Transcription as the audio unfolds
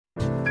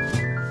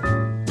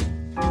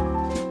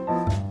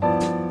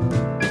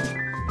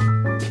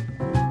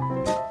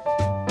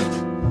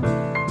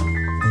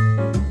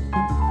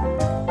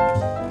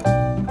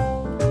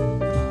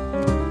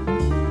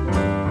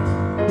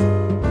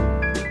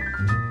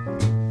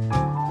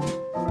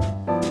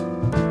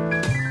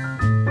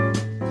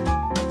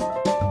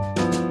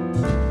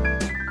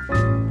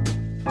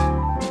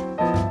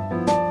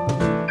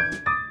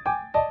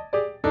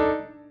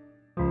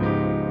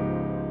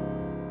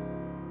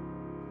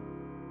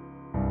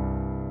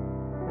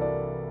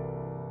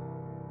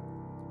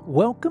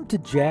Welcome to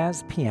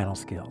Jazz Piano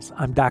Skills.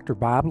 I'm Dr.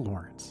 Bob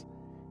Lawrence.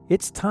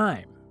 It's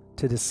time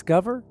to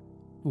discover,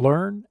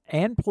 learn,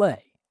 and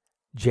play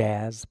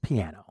jazz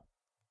piano.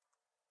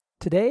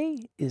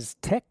 Today is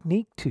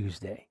Technique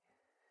Tuesday,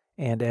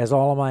 and as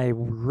all of my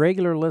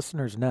regular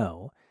listeners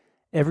know,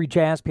 every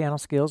Jazz Piano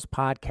Skills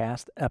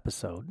podcast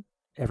episode,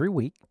 every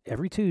week,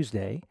 every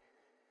Tuesday,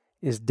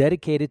 is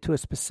dedicated to a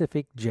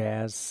specific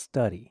jazz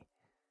study.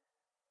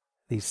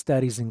 These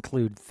studies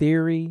include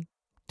theory,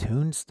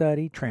 tune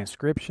study,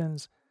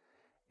 transcriptions,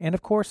 and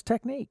of course,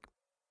 technique.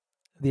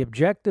 The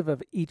objective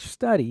of each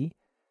study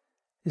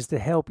is to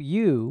help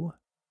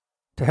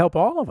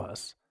all of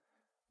us,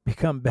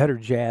 become better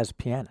jazz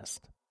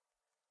pianists.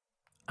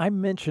 I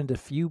mentioned a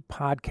few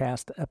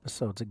podcast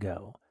episodes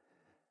ago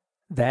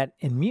that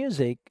in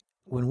music,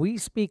 when we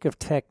speak of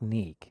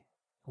technique,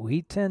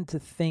 we tend to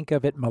think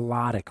of it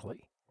melodically.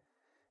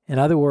 In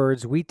other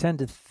words, we tend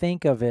to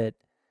think of it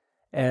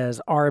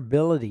as our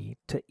ability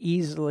to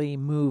easily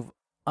move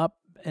up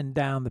and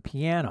down the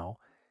piano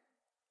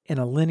in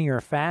a linear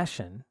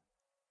fashion,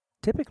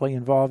 typically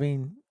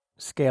involving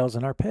scales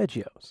and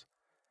arpeggios.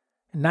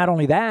 And not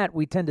only that,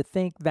 we tend to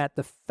think that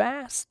the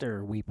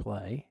faster we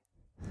play,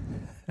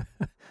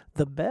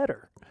 the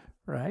better,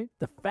 right?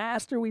 The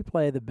faster we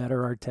play, the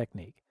better our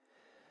technique.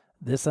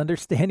 This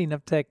understanding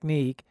of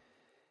technique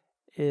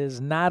is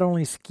not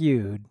only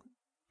skewed,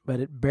 but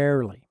it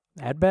barely,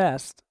 at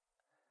best,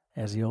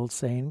 as the old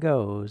saying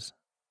goes,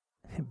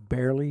 it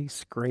barely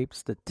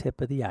scrapes the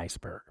tip of the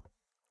iceberg.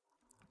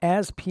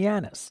 As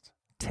pianists,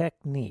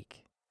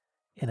 technique,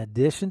 in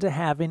addition to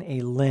having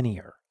a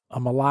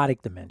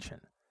melodic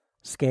dimension,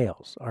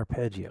 scales,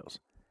 arpeggios,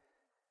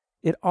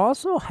 it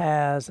also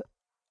has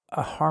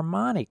a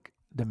harmonic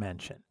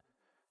dimension,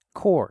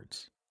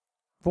 chords,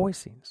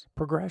 voicings,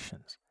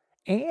 progressions,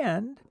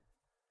 and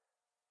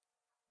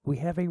we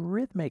have a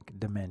rhythmic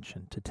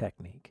dimension to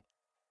technique,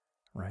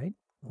 right?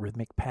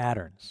 Rhythmic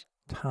patterns,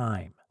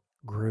 time,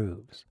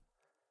 grooves.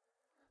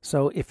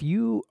 So if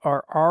you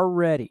are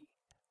already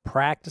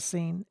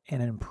practicing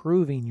and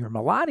improving your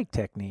melodic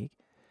technique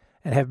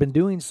and have been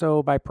doing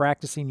so by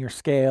practicing your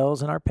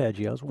scales and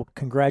arpeggios, well,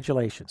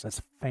 congratulations.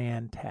 That's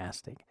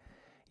fantastic.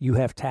 You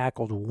have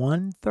tackled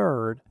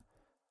 1/3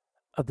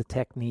 of the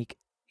technique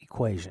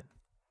equation.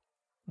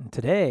 And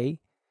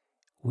today,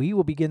 we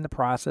will begin the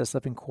process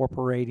of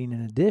incorporating an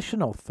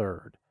additional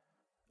 1/3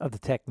 of the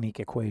technique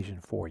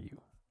equation for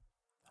you,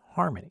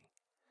 harmony.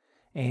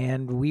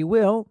 And we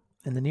will,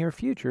 in the near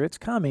future, it's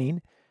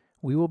coming,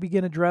 we will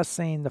begin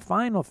addressing the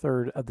final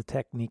 1/3 of the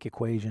technique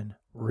equation,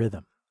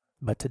 rhythm.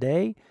 But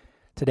today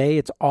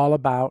it's all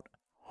about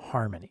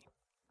harmony.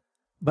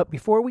 But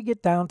before we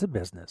get down to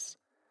business,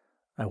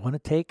 I want to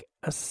take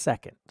a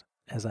second,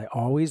 as I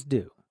always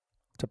do,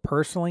 to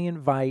personally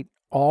invite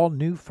all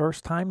new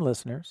first-time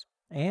listeners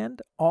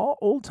and all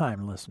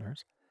old-time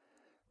listeners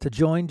to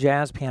join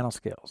Jazz Piano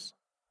Skills,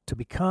 to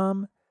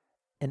become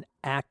an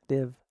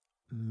active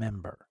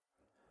member.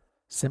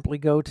 Simply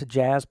go to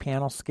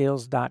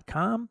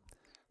jazzpianoskills.com,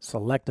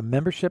 select a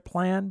membership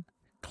plan,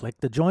 click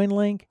the join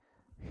link,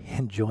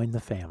 and join the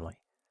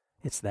family.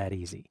 It's that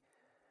easy.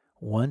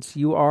 Once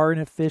you are an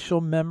official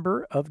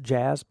member of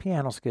Jazz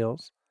Piano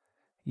Skills,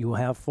 you will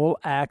have full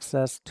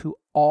access to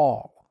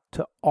all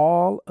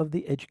of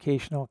the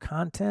educational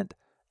content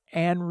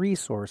and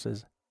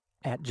resources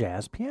at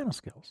Jazz Piano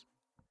Skills.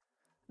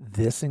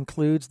 This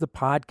includes the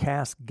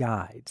podcast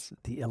guides,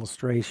 the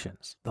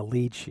illustrations, the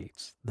lead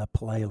sheets, the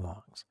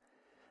play-alongs,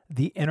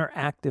 the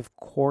interactive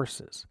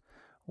courses,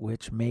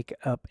 which make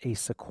up a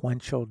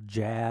sequential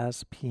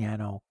jazz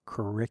piano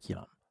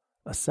curriculum,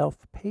 a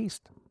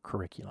self-paced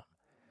curriculum.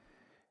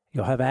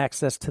 You'll have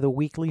access to the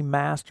weekly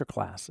master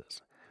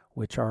classes,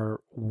 which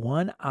are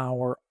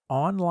 1-hour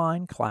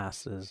online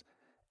classes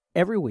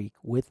every week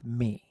with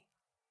me,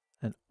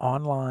 an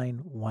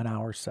online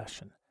 1-hour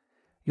session.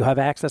 You'll have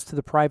access to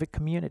the private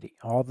community,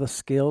 all the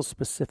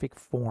skills-specific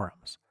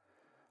forums,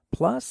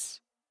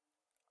 plus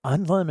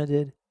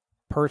unlimited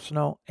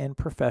personal and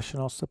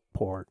professional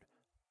support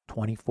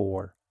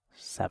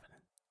 24/7.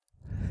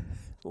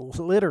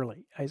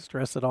 Literally, I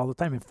stress it all the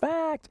time. In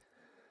fact,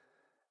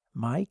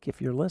 Mike,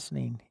 if you're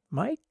listening,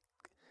 Mike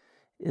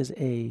is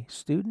a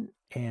student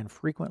and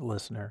frequent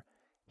listener.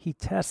 He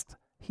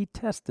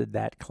tested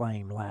that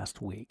claim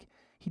last week.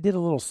 He did a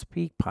little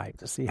speak pipe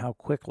to see how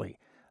quickly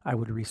I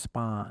would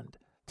respond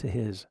to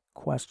his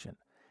question.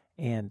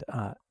 And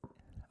I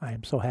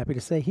am so happy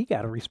to say he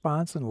got a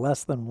response in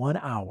less than 1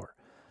 hour.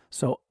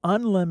 So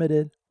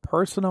unlimited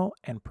personal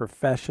and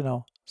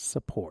professional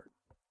support.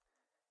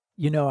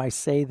 You know, I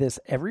say this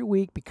every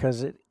week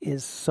because it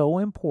is so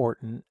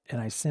important,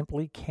 and I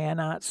simply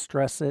cannot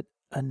stress it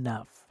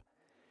enough.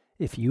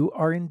 If you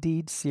are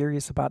indeed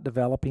serious about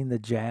developing the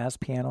jazz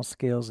piano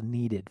skills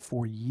needed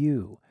for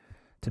you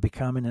to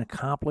become an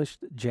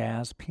accomplished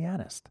jazz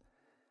pianist,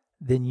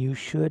 then you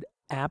should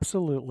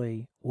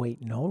absolutely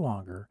wait no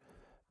longer,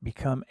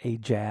 become a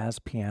Jazz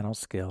Piano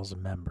Skills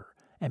member,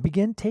 and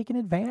begin taking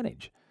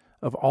advantage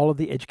of all of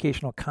the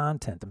educational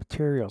content, the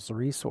materials, the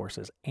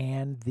resources,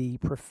 and the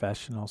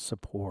professional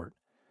support.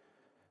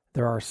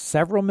 There are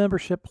several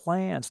membership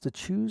plans to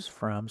choose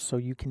from, so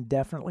you can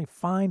definitely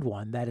find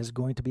one that is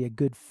going to be a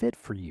good fit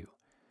for you.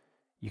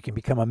 You can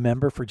become a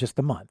member for just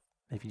a month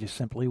if you just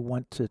simply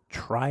want to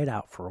try it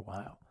out for a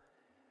while.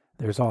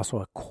 There's also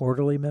a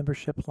quarterly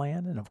membership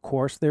plan, and of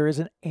course, there is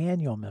an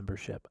annual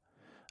membership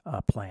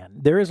plan.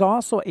 There is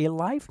also a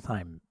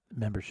lifetime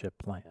membership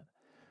plan.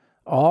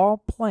 All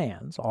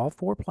plans, all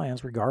 4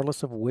 plans,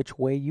 regardless of which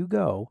way you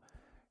go,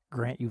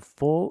 grant you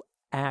full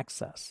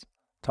access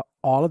to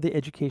all of the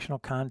educational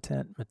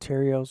content,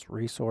 materials,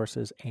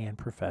 resources, and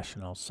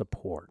professional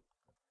support.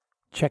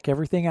 Check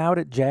everything out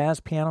at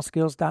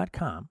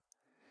jazzpianoskills.com.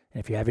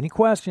 And if you have any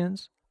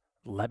questions,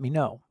 let me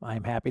know.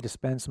 I'm happy to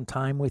spend some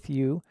time with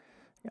you,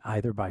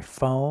 either by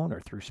phone or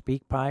through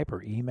SpeakPipe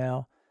or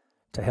email,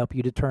 to help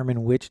you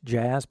determine which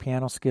Jazz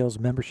Piano Skills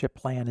membership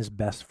plan is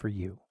best for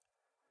you.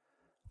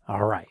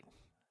 All right,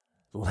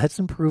 let's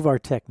improve our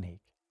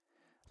technique.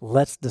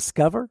 Let's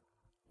discover,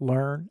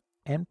 learn,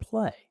 and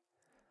play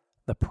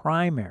the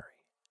primary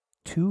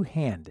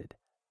two-handed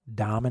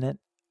dominant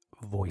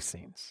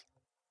voicings.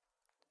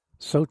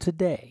 So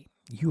today,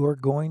 you are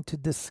going to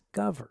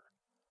discover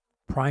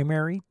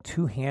primary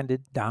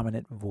two-handed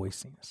dominant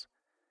voicings.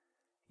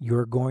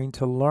 You're going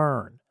to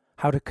learn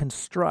how to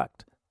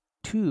construct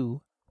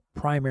 2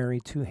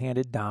 primary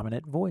two-handed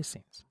dominant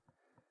voicings.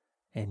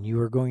 And you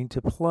are going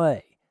to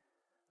play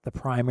the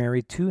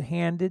primary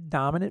two-handed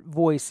dominant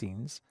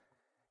voicings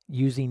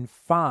using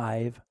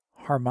 5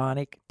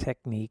 harmonic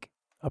technique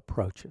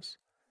approaches.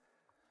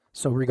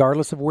 So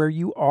regardless of where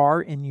you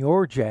are in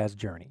your jazz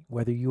journey,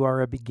 whether you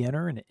are a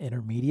beginner, an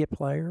intermediate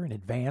player, an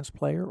advanced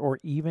player, or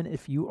even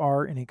if you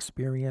are an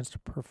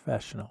experienced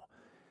professional,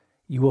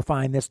 you will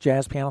find this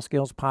Jazz Piano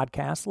Skills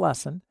podcast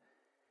lesson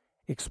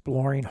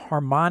exploring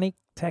harmonic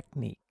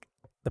technique,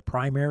 the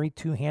primary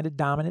two-handed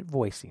dominant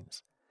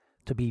voicings,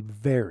 to be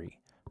very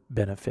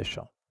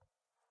beneficial.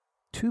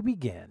 To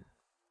begin,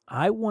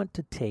 I want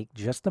to take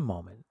just a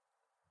moment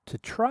to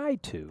try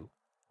to,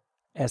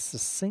 as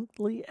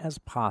succinctly as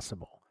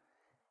possible,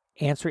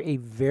 answer a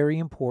very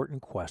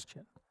important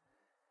question,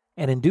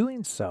 and in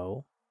doing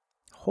so,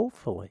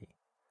 hopefully,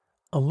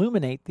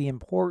 illuminate the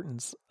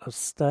importance of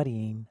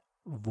studying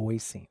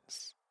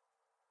voicings.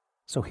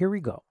 So here we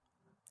go.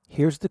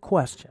 Here's the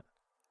question.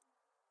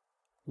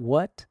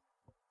 What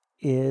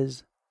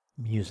is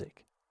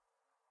music?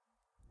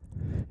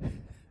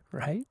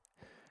 Right?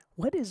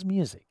 What is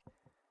music?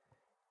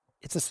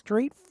 It's a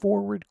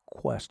straightforward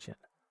question,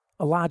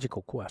 a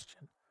logical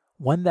question,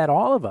 one that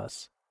all of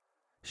us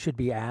should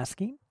be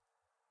asking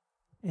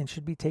and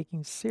should be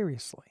taking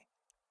seriously.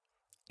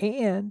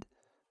 And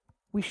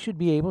we should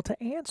be able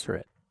to answer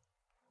it.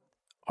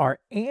 Our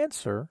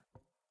answer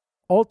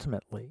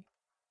ultimately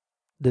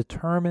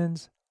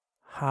determines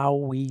how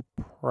we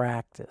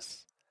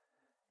practice.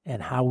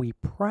 And how we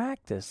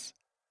practice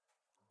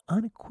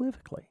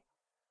unequivocally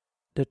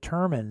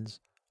determines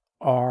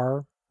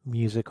our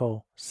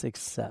musical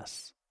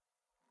success.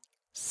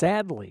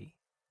 Sadly,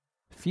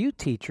 few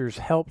teachers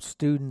help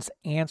students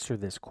answer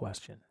this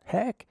question.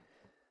 Heck,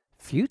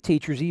 few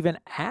teachers even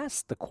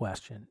ask the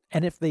question.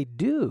 And if they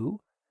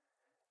do,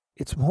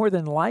 it's more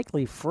than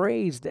likely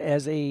phrased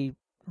as a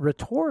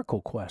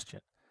rhetorical question.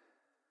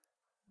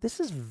 This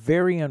is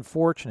very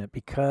unfortunate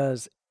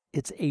because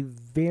it's a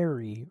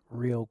very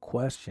real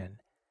question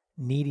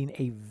needing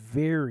a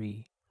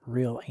very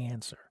real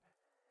answer.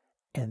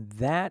 And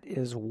that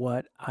is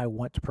what I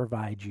want to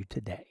provide you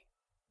today.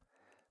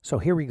 So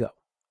here we go.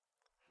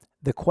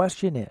 The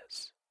question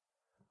is,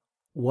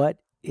 what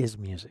is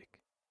music?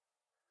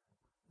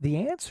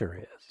 The answer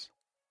is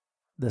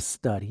the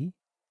study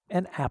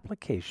and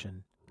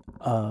application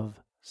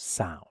of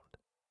sound.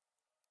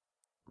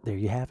 There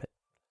you have it.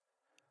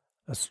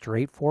 A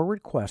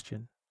straightforward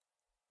question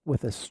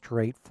with a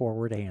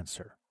straightforward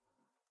answer.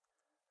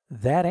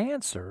 That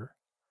answer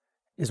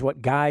is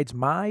what guides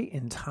my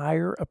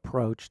entire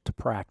approach to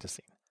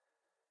practicing.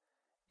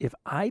 If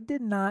I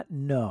did not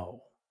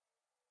know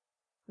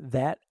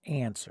that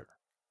answer,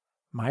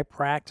 my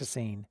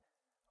practicing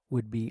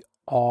would be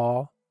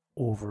all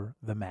over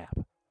the map.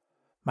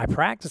 My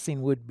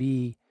practicing would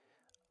be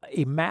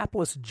a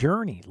mapless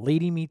journey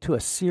leading me to a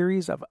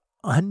series of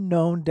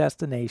unknown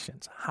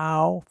destinations.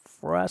 How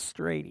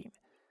frustrating.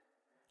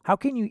 How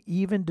can you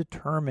even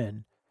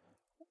determine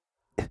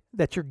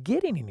that you're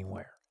getting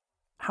anywhere?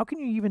 How can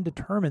you even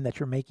determine that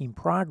you're making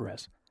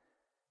progress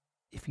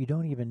if you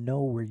don't even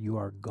know where you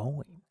are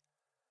going?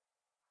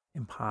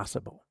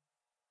 Impossible.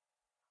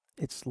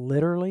 It's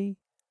literally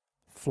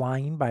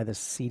flying by the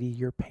seat of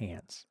your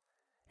pants.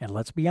 And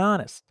let's be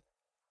honest,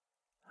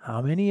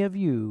 how many of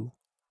you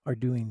are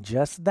doing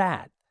just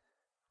that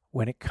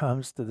when it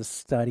comes to the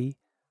study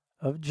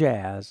of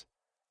jazz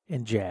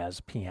and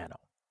jazz piano?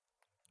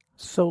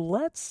 So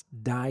let's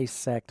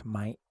dissect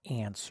my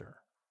answer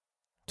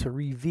to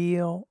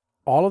reveal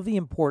all of the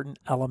important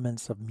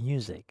elements of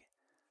music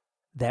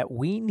that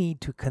we need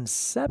to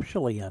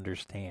conceptually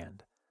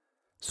understand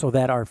so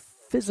that our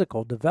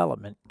physical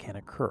development can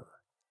occur.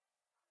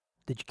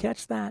 Did you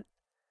catch that?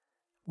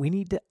 We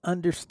need to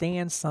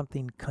understand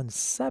something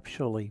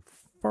conceptually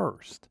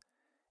first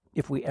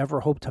if we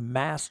ever hope to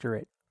master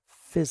it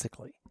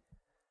physically.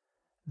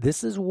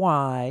 This is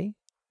why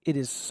it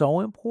is so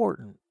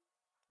important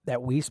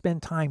that we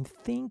spend time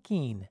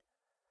thinking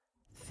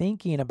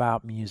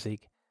about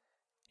music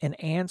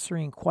and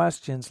answering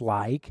questions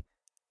like,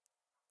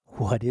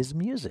 what is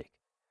music?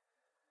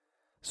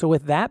 So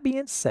with that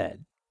being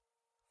said,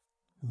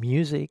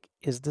 music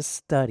is the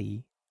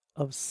study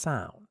of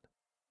sound.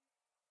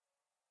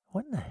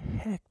 What in the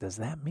heck does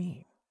that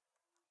mean?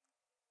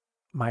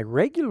 My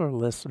regular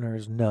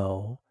listeners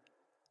know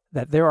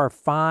that there are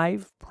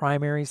 5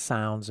 primary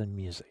sounds in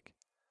music: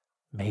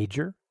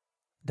 major,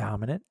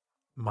 dominant,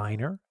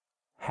 minor,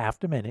 half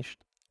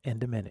diminished, and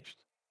diminished.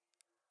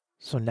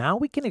 So now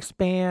we can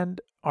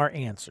expand our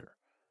answer.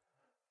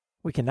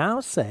 We can now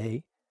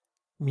say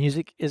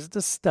music is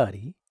the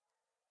study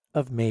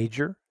of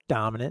major,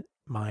 dominant,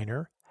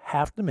 minor,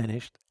 half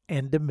diminished,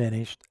 and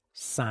diminished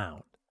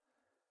sound.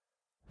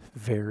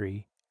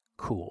 Very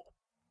cool.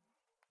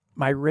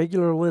 My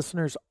regular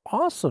listeners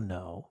also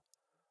know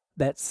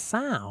that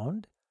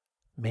sound,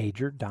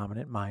 major,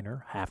 dominant,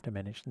 minor, half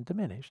diminished, and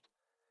diminished,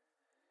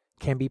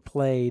 can be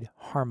played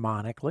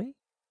harmonically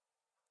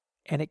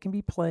and it can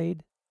be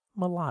played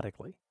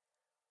melodically.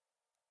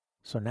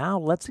 So now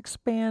let's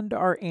expand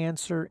our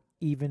answer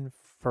even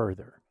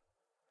further.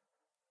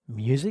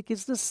 Music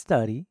is the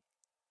study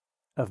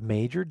of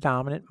major,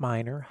 dominant,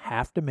 minor,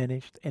 half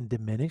diminished, and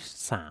diminished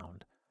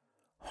sound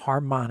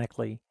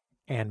harmonically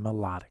and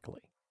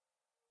melodically.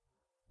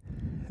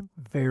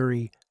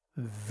 Very,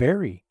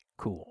 very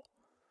cool.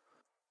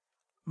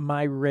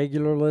 My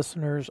regular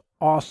listeners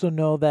also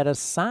know that a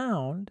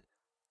sound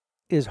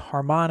is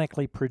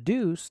harmonically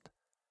produced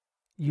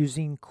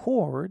using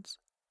chords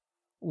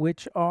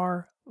which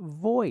are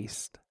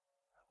voicings.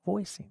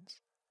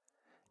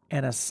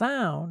 And a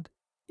sound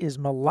is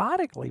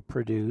melodically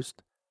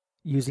produced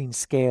using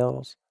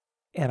scales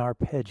and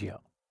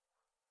arpeggio.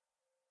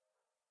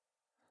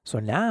 So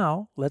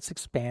now let's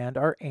expand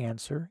our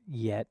answer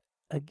yet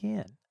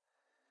again.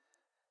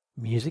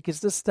 Music is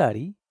the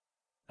study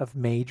of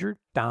major,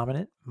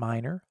 dominant,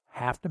 minor,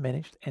 half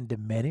diminished, and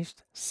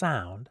diminished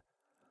sound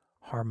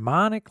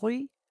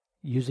harmonically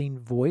using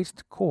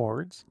voiced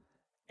chords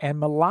and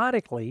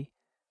melodically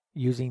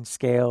using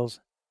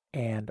scales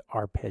and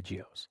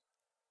arpeggios.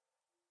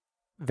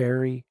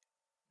 Very,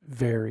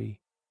 very,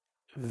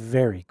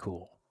 very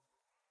cool.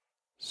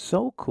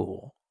 So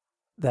cool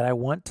that I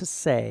want to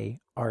say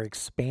our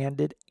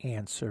expanded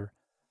answer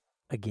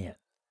again.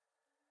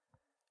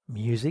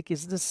 Music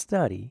is the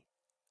study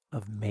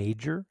of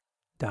major,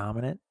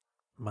 dominant,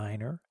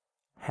 minor,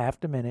 half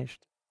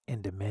diminished,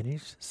 and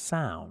diminished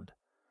sound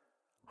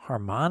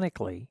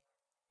harmonically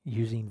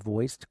using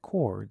voiced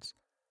chords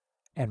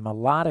and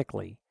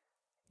melodically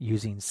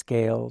using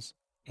scales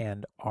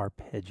and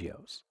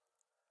arpeggios.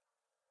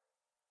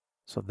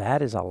 So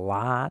that is a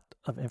lot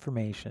of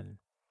information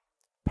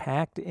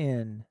packed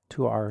in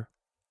to our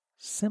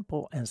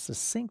simple and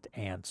succinct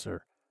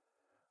answer,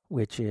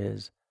 which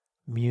is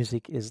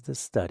music is the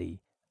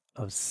study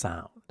of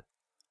sound.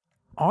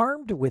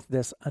 Armed with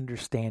this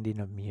understanding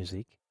of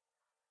music,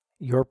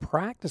 your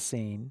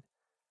practicing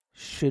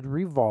should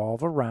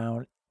revolve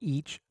around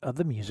each of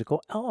the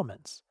musical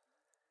elements.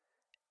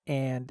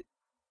 And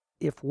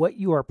if what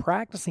you are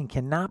practicing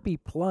cannot be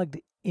plugged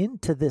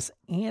into this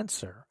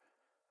answer,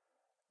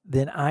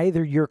 then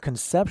either your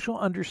conceptual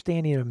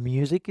understanding of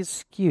music is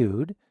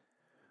skewed,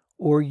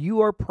 or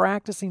you are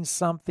practicing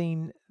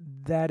something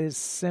that is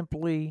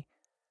simply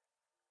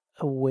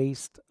a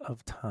waste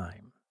of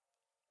time,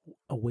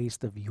 a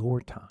waste of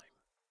your time.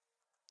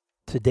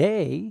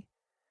 Today,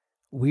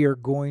 we are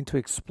going to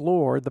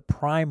explore the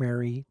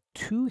primary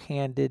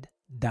two-handed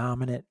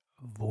dominant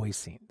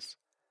voicings.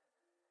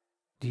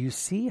 Do you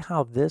see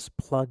how this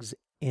plugs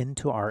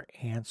into our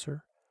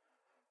answer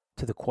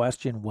to the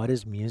question, what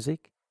is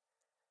music?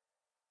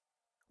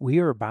 We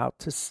are about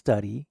to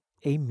study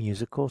a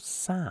musical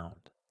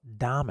sound,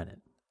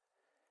 dominant,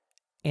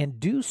 and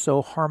do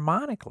so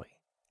harmonically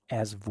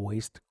as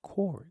voiced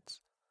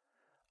chords.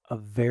 A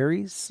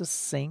very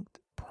succinct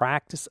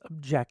practice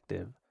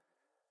objective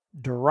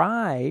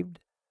derived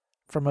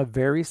from a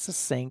very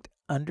succinct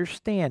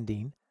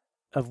understanding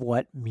of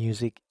what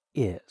music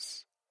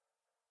is.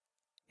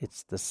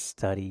 It's the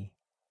study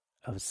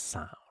of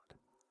sound.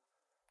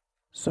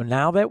 So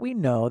now that we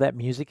know that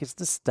music is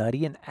the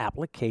study and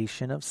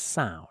application of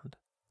sound,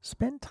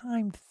 spend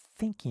time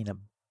thinking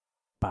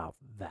about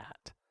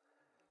that.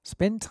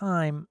 Spend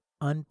time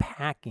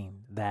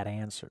unpacking that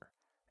answer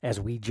as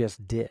we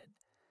just did.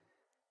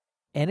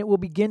 And it will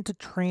begin to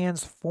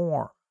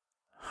transform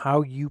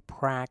how you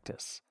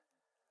practice,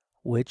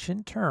 which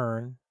in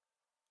turn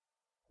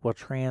will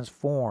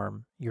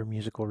transform your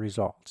musical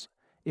results.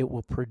 It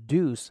will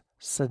produce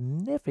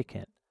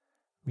significant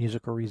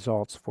musical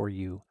results for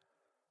you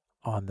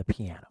on the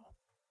piano.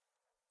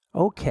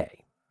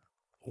 Okay,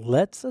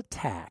 let's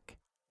attack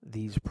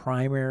these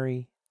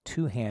primary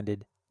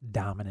two-handed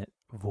dominant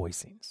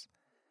voicings.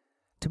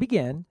 To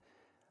begin,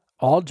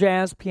 All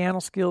Jazz Piano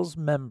Skills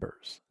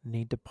members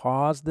need to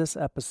pause this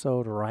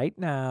episode right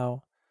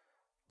now,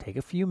 take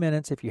a few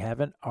minutes if you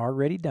haven't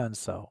already done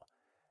so,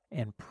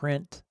 and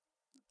print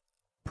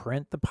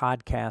the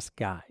podcast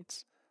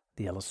guides,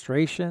 the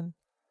illustration,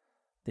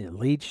 the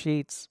lead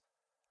sheets.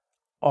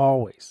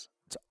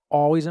 It's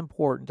always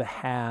important to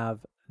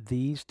have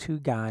these two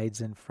guides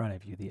in front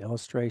of you, the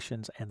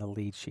illustrations and the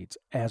lead sheets,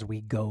 as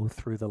we go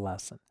through the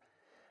lesson.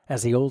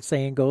 As the old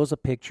saying goes, a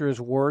picture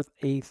is worth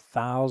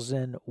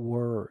 1,000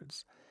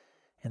 words.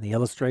 And the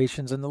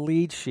illustrations and the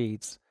lead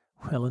sheets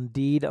will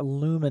indeed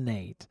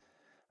illuminate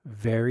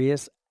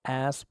various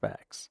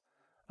aspects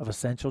of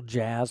essential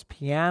jazz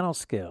piano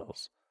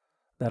skills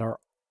that are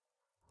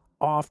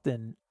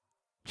often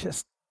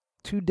just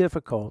too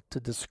difficult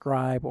to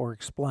describe or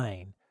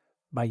explain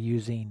by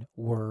using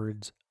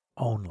words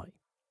only.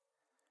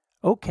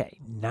 Okay,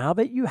 now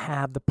that you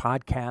have the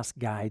podcast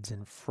guides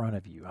in front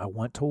of you, I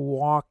want to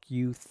walk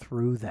you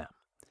through them.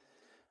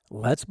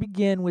 Let's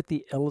begin with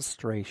the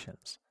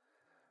illustrations,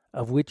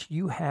 of which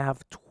you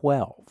have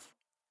 12.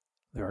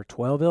 There are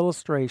 12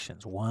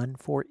 illustrations, one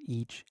for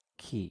each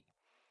key.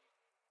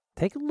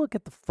 Take a look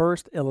at the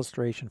first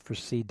illustration for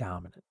C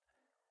dominant.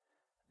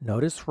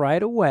 Notice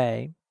right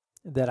away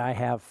that I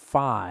have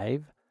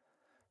 5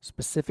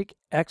 specific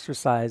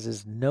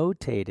exercises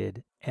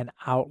notated and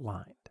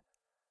outlined.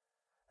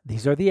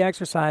 These are the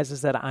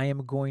exercises that I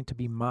am going to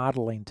be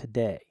modeling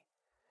today.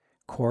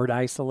 Chord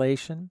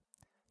isolation,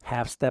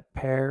 half-step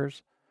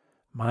pairs,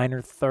 minor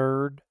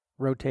third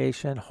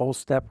rotation, whole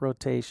step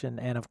rotation,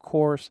 and of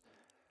course,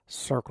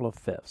 circle of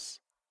fifths.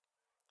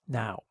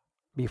 Now,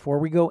 before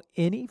we go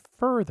any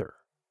further,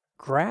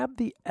 grab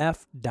the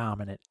F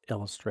dominant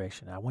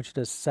illustration. I want you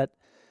to set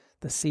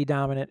the C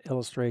dominant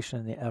illustration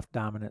and the F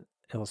dominant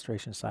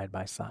illustration side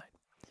by side.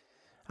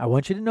 I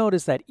want you to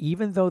notice that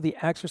even though the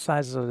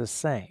exercises are the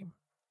same,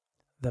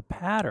 the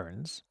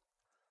patterns,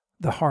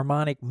 the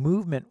harmonic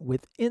movement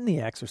within the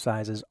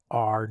exercises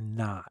are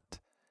not.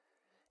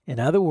 In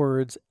other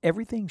words,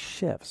 everything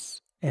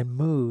shifts and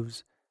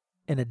moves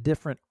in a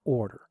different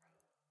order.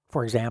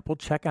 For example,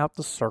 check out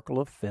the circle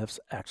of fifths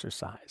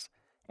exercise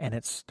and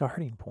its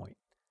starting point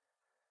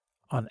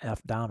on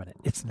F dominant.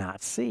 It's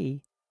not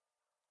C,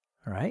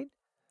 all right?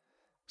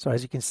 So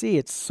as you can see,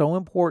 it's so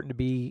important to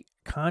be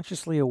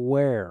consciously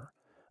aware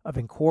of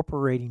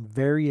incorporating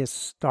various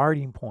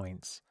starting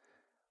points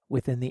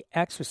within the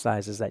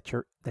exercises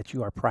that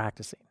you are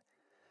practicing.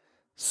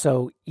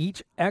 So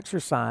each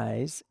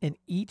exercise and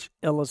each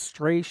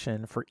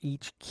illustration for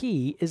each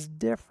key is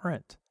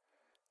different.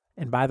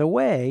 And by the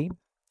way,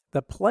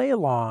 the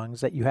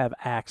play-alongs that you have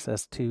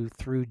access to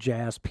through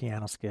Jazz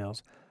Piano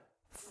Skills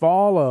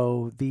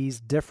follow these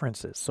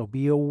differences. So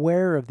be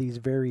aware of these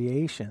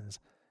variations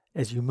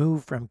as you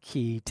move from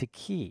key to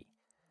key,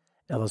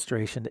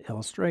 illustration to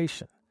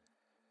illustration.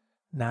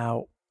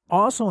 Now,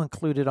 also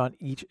included on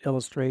each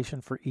illustration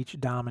for each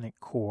dominant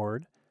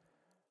chord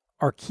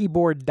are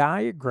keyboard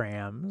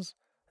diagrams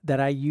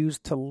that I use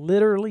to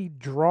literally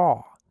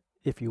draw,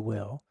 if you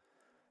will,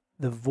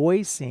 the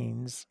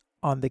voicings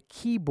on the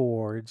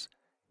keyboards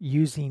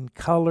using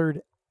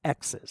colored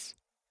X's.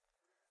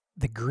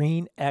 The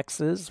green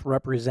X's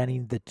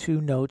representing the 2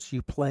 notes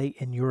you play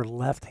in your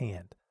left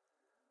hand,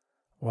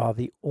 while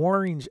the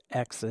orange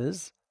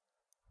X's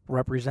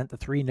represent the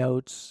 3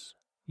 notes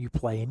you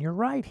play in your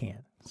right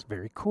hand. It's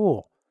very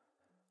cool.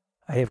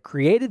 I have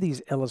created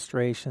these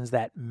illustrations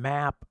that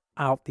map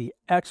out the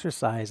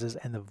exercises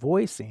and the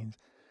voicings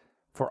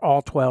for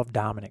all 12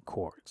 dominant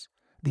chords.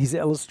 These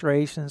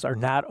illustrations are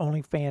not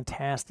only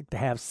fantastic to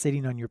have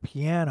sitting on your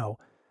piano,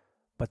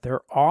 but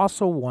they're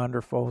also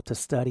wonderful to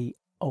study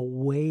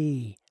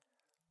away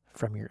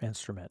from your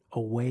instrument,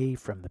 away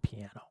from the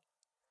piano.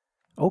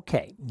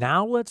 Okay,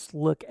 now let's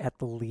look at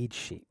the lead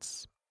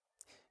sheets.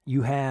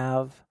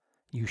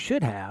 You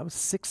should have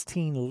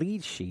 16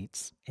 lead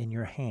sheets in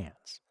your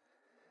hands.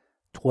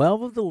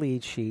 12 of the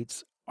lead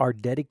sheets are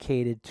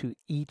dedicated to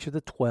each of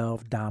the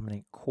 12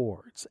 dominant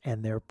chords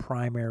and their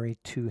primary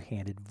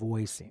 2-handed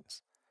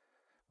voicings,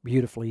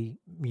 beautifully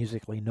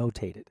musically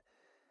notated.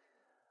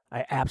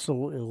 I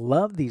absolutely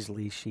love these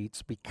lead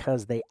sheets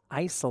because they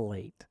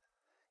isolate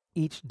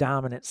each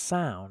dominant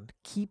sound,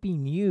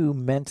 keeping you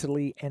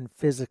mentally and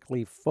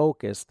physically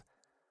focused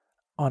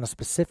on a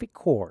specific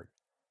chord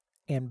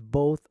and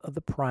both of the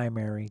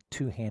primary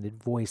 2-handed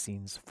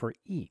voicings for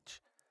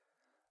each.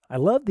 I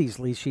love these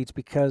lead sheets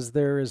because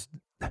there is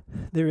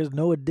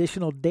no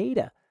additional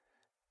data,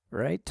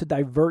 right, to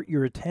divert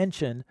your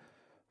attention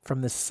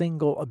from the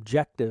single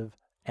objective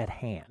at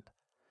hand.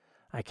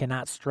 I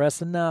cannot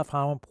stress enough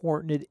how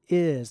important it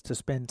is to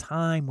spend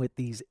time with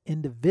these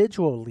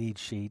individual lead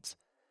sheets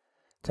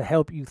to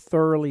help you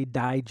thoroughly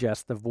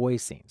digest the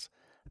voicings,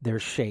 their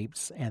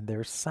shapes, and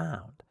their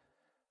sound.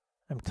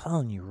 I'm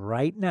telling you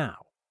right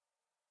now,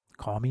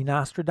 call me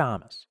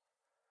Nostradamus,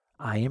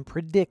 I am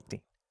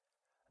predicting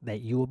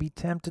that you will be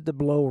tempted to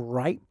blow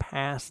right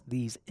past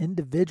these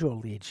individual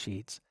lead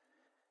sheets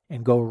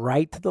and go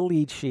right to the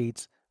lead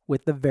sheets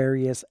with the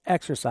various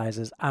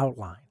exercises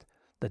outlined.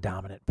 the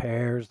dominant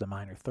pairs, the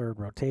minor third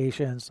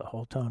rotations, the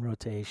whole tone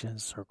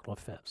rotations, circle of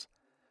fifths.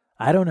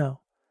 I don't know.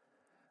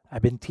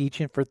 I've been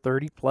teaching for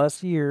 30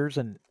 plus years,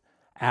 and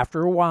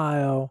after a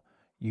while,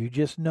 you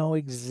just know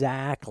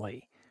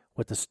exactly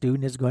what the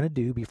student is going to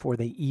do before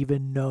they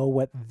even know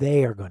what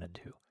they are going to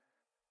do.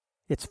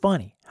 It's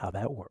funny how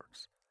that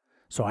works.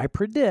 So I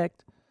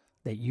predict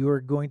that you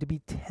are going to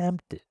be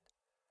tempted,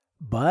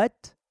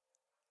 but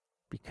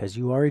because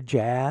you are a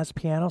Jazz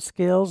Piano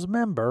Skills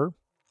member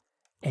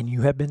and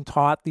you have been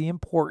taught the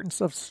importance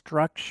of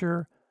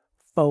structure,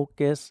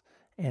 focus,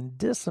 and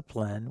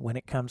discipline when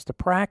it comes to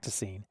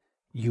practicing,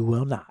 you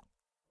will not.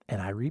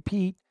 And I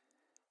repeat,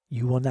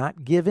 you will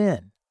not give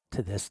in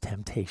to this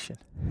temptation.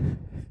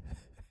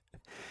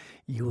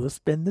 You will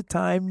spend the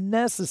time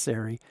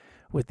necessary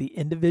with the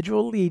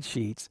individual lead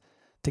sheets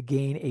to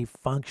gain a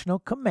functional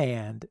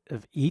command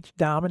of each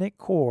dominant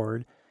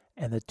chord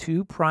and the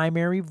two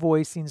primary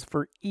voicings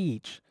for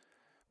each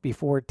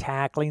before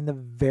tackling the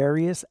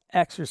various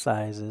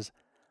exercises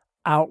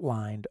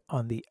outlined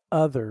on the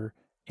other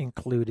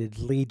included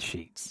lead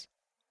sheets.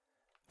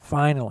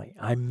 Finally,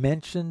 I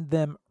mentioned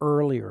them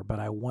earlier, but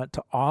I want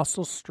to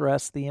also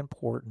stress the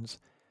importance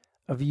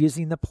of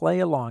using the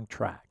play-along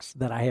tracks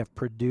that I have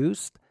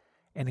produced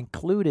and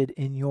included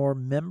in your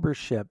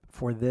membership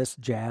for this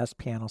Jazz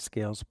Piano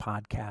Skills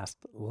podcast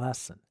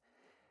lesson.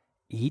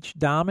 Each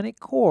dominant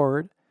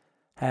chord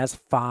has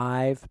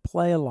 5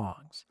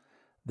 play-alongs.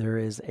 There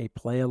is a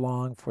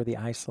play-along for the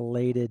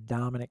isolated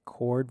dominant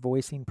chord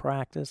voicing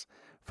practice,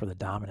 for the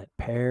dominant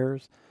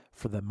pairs,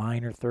 for the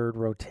minor third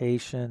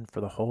rotation,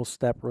 for the whole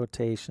step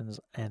rotations,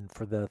 and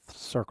for the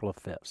circle of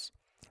fifths.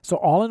 So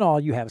all in all,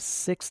 you have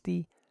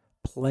 60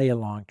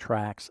 play-along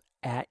tracks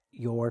at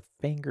your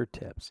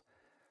fingertips.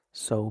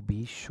 So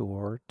be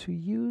sure to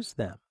use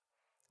them.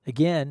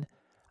 Again,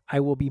 I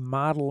will be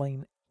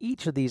modeling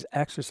each of these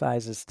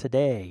exercises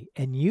today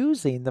and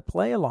using the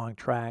play-along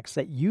tracks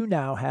that you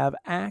now have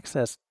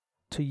access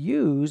to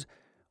use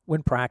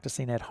when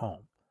practicing at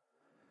home.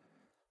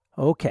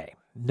 Okay,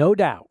 no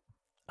doubt,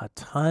 a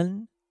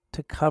ton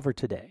to cover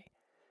today.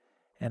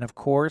 And of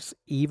course,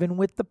 even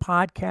with the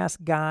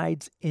podcast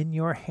guides in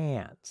your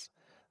hands,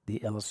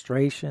 the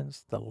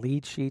illustrations, the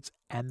lead sheets,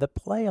 and the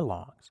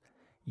play-alongs,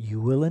 you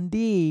will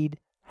indeed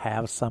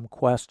have some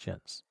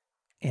questions.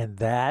 And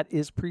that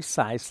is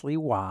precisely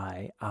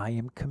why I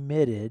am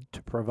committed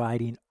to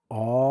providing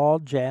all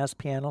Jazz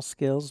Piano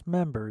Skills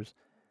members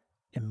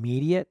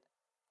immediate,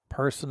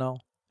 personal,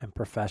 and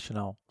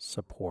professional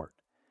support.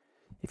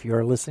 If you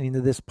are listening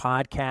to this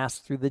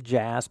podcast through the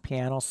Jazz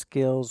Piano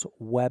Skills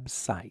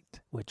website,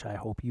 which I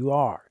hope you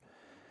are,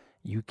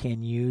 you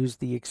can use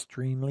the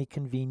extremely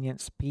convenient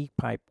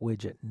SpeakPipe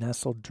widget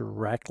nestled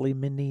directly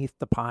beneath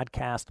the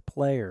podcast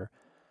player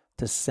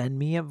to send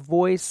me a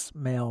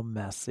voicemail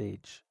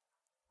message.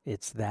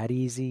 It's that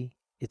easy.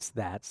 It's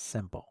that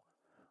simple.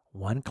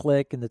 One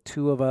click and the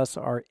two of us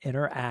are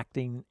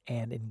interacting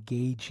and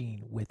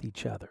engaging with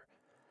each other.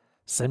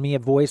 Send me a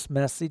voice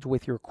message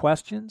with your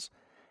questions,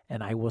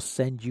 and I will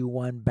send you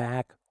one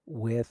back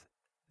with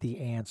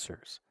the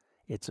answers.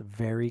 It's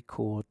very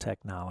cool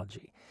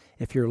technology.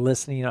 If you're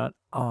listening on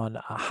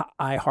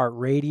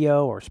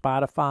iHeartRadio or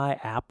Spotify,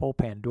 Apple,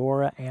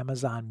 Pandora,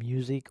 Amazon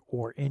Music,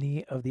 or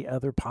any of the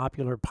other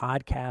popular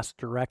podcast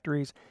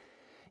directories,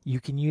 you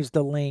can use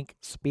the link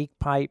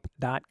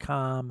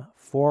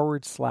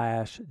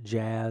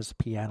speakpipe.com/Jazz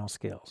Piano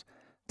Skills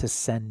to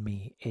send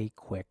me a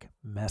quick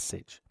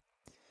message.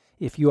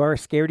 If you are a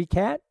scaredy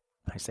cat,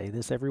 I say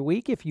this every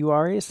week, if you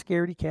are a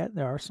scaredy cat,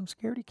 there are some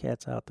scaredy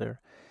cats out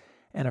there,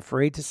 and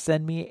afraid to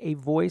send me a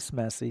voice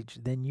message,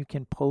 then you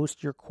can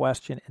post your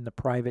question in the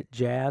private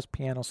Jazz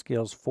Piano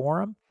Skills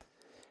forum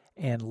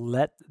and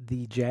let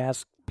the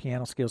Jazz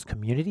Piano Skills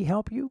community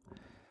help you.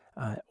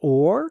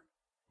 Or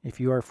if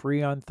you are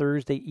free on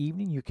Thursday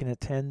evening, you can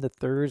attend the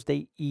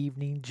Thursday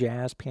evening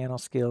Jazz Piano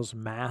Skills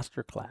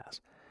Masterclass.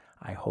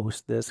 I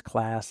host this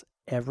class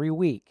every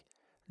week.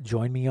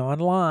 Join me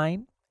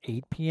online,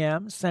 8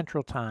 p.m.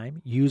 Central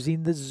Time,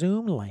 using the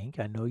Zoom link.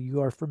 I know you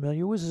are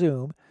familiar with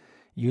Zoom.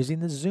 Using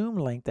the Zoom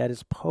link that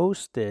is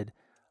posted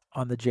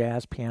on the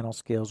Jazz Piano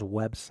Skills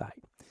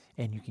website.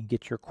 And you can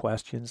get your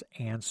questions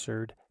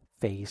answered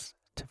face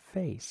to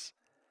face.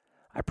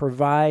 I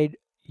provide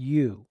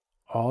you,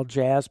 all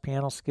Jazz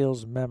Piano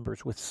Skills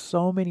members, with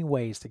so many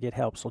ways to get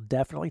help, so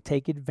definitely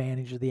take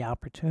advantage of the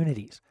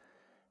opportunities.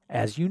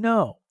 As you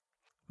know,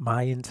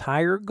 my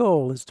entire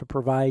goal is to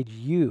provide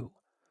you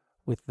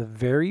with the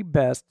very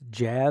best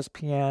jazz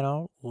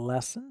piano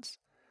lessons,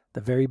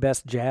 the very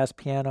best jazz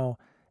piano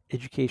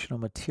educational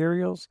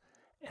materials,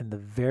 and the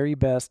very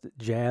best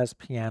jazz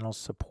piano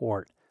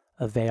support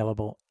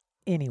available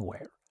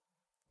anywhere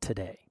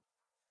today.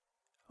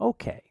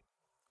 Okay,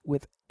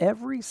 with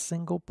every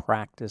single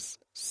practice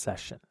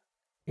session,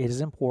 it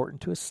is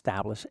important to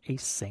establish a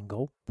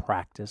single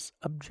practice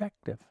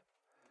objective.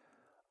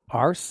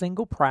 Our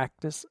single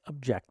practice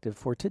objective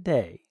for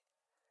today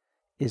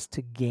is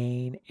to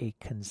gain a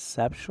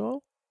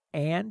conceptual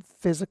and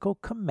physical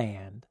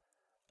command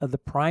of the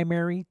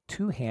primary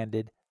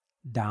two-handed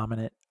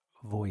dominant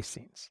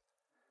voicings.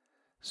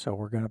 So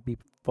we're going to be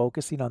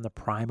focusing on the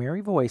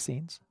primary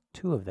voicings,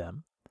 2 of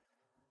them,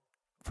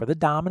 for the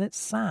dominant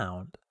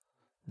sound,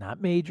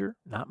 not major,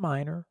 not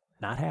minor,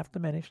 not half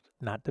diminished,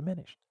 not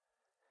diminished.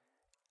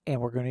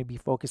 And we're going to be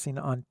focusing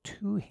on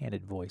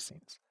 2-handed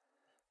voicings,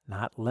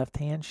 not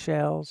left-hand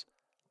shells,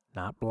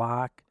 not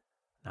block,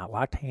 not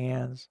locked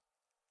hands,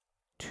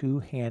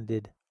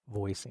 2-handed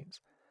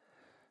voicings.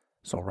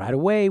 So right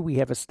away, we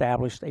have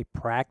established a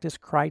practice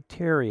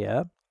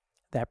criteria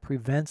that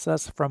prevents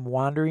us from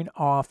wandering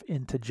off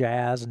into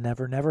jazz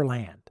never, never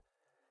land.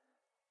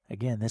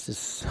 Again, this is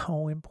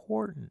so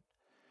important.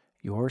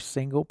 Your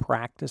single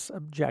practice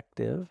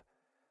objective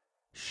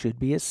should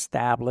be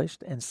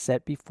established and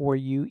set before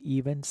you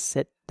even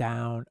sit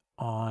down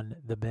on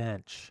the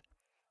bench.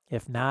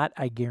 If not,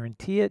 I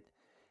guarantee it,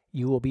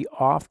 you will be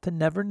off to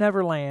Never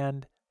Never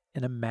Land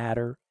in a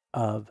matter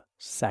of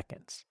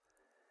seconds.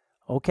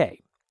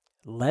 Okay,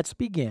 let's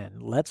begin.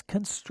 Let's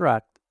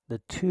construct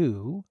the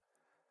 2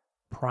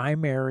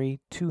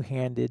 primary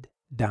 2-handed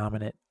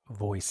dominant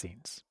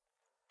voicings.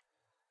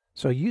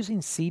 So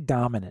using C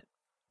dominant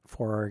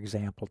for our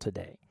example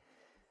today,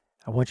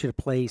 I want you to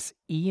place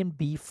E and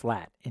B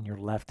flat in your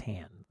left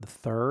hand, the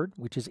 3rd,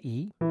 which is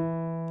E,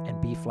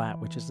 and B flat,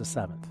 which is the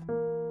 7th.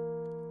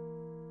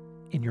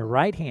 In your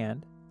right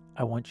hand,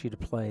 I want you to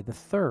play the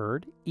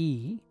 3rd,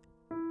 E,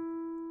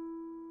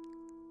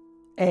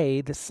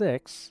 A, the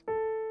 6th,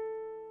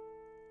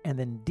 and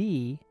then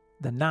D,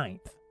 the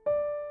 9th,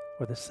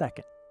 or the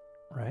 2nd,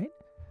 right?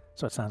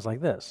 So it sounds like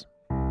this.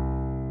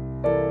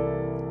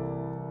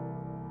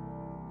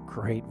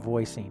 Great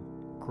voicing,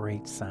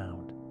 great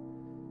sound.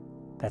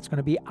 That's going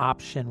to be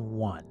option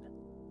 1.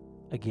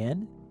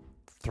 Again,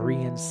 3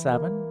 and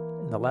 7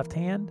 in the left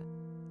hand,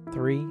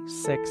 3,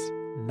 6,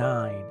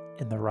 9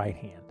 in the right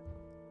hand.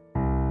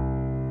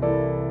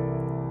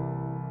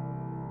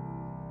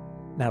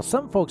 Now,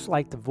 some folks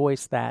like to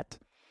voice that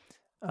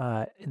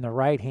in the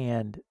right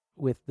hand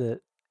with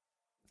the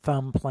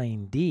thumb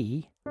playing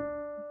D,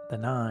 the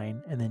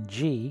 9, and then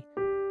G,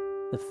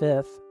 the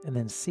 5th, and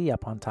then C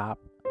up on top,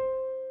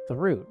 the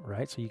root,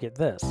 right? So you get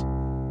this.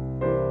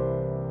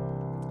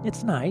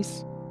 It's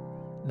nice.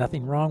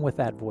 Nothing wrong with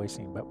that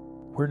voicing, but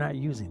we're not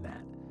using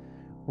that.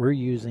 We're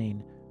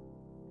using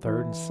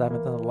 3rd and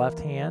 7th in the left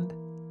hand,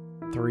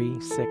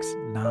 3, 6,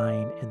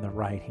 9 in the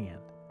right hand.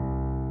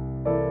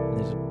 And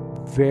there's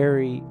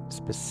very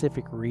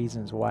specific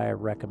reasons why I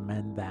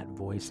recommend that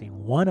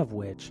voicing, one of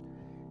which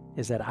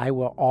is that I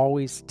will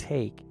always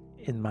take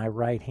in my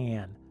right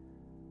hand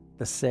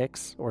the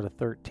 6th or the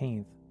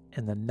 13th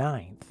and the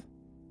 9th,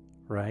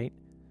 right?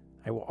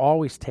 I will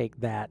always take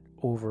that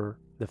over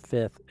the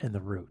 5th and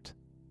the root.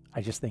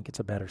 I just think it's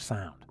a better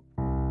sound.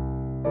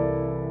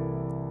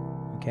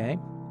 Okay?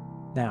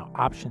 Now,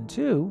 option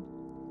 2,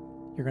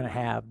 you're going to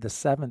have the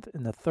 7th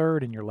and the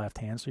 3rd in your left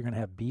hand. So you're going to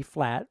have B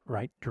flat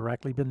right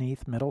directly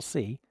beneath middle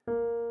C.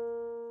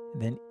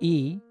 And then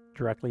E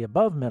directly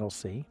above middle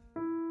C.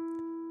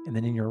 And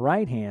then in your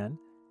right hand,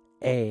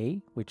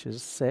 A, which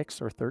is 6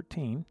 or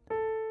 13.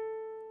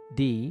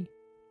 D,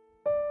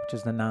 which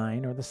is the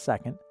 9 or the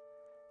 2nd.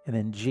 And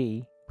then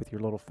G with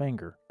your little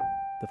finger,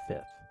 the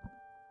 5th.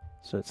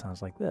 So it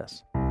sounds like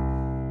this.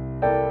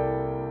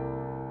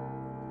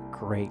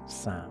 Great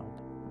sound.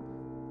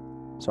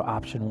 So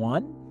option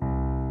 1,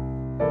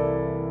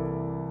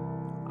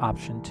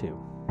 option 2.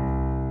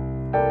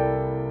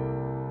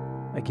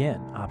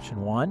 Again,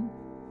 option 1,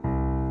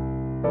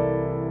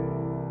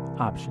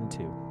 option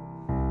 2.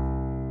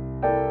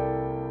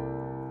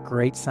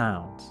 Great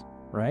sounds,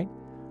 right?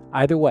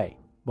 Either way,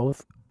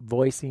 both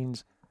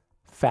voicings,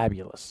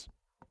 fabulous.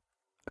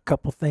 A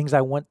couple things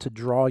I want to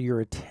draw your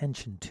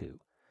attention to.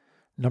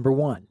 Number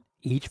 1,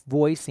 each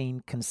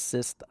voicing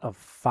consists of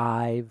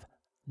 5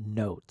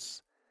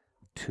 notes.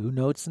 2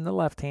 notes in the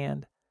left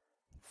hand,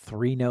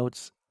 3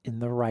 notes in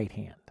the right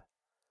hand.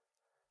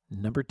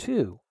 Number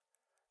 2,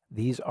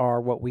 these are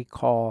what we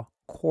call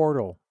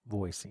quartal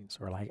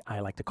voicings, or I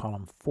like to call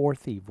them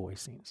fourthy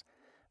voicings,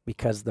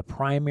 because the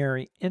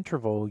primary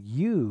interval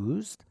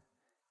used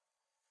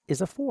is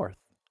a fourth.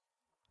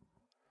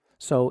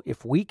 So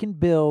if we can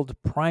build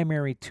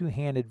primary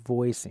 2-handed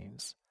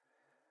voicings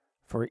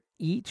for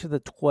each of the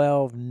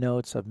 12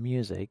 notes of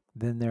music,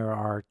 then there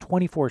are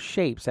 24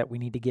 shapes that we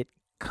need to get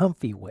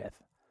comfy with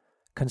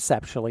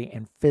conceptually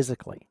and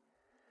physically.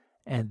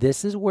 And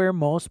this is where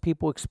most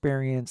people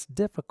experience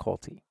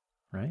difficulty,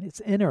 right?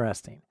 It's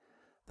interesting.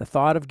 The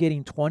thought of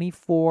getting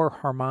 24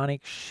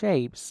 harmonic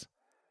shapes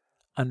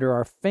under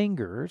our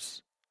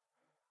fingers,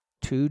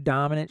 2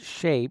 dominant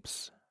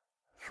shapes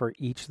for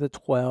each of the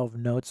 12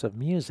 notes of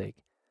music,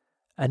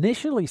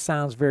 initially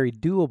sounds very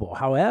doable.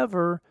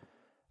 However,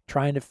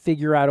 trying to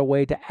figure out a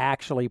way to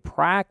actually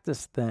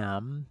practice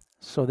them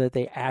so that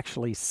they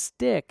actually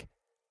stick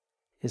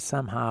is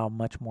somehow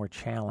much more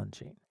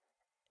challenging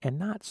and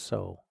not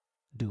so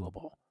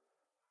doable.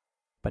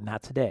 But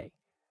not today.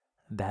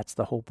 That's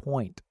the whole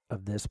point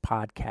of this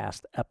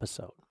podcast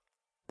episode.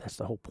 That's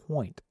the whole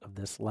point of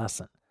this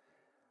lesson.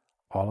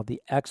 All of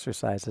the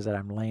exercises that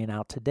I'm laying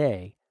out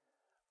today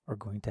are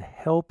going to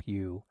help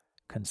you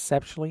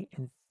conceptually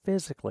and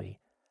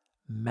physically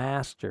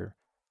master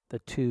the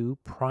two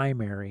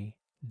primary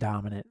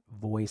dominant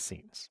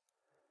voicings.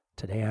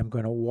 Today I'm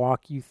going to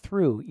walk you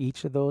through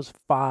each of those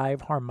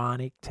 5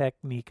 harmonic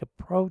technique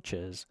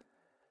approaches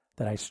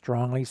that I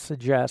strongly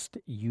suggest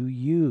you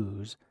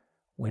use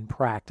when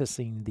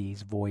practicing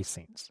these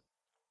voicings.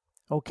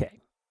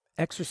 Okay,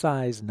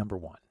 exercise number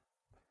 1.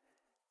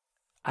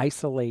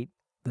 Isolate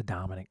the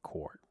dominant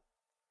chord,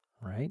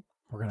 right?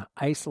 We're going to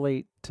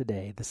isolate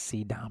today the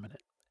C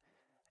dominant.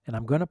 And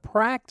I'm going to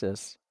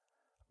practice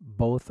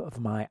both of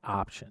my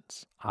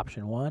options.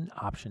 Option 1,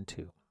 option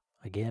 2.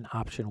 Again,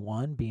 option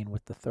 1 being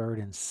with the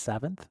 3rd and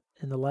 7th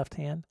in the left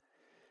hand,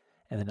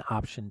 and then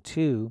option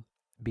 2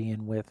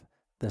 being with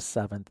the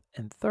 7th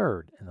and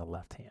 3rd in the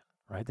left hand,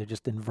 right? They're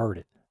just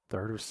inverted.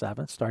 3rd or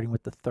 7th, starting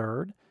with the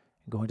 3rd and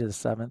going to the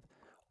 7th,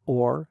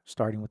 or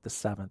starting with the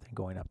 7th and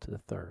going up to the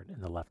 3rd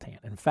in the left hand.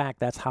 In fact,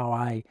 that's how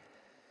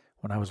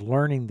when I was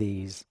learning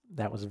these,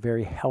 that was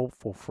very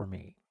helpful for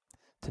me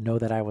to know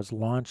that I was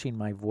launching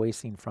my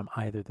voicing from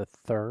either the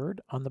 3rd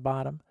on the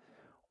bottom,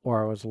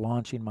 or I was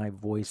launching my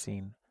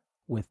voicing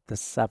with the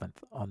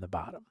 7th on the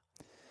bottom.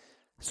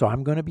 So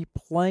I'm going to be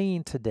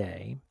playing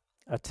today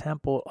a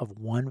tempo of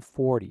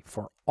 140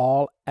 for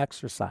all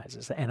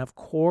exercises. And of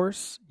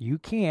course, you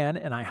can,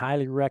 and I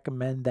highly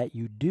recommend that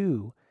you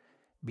do,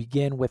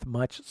 begin with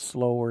much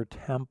slower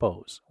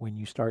tempos when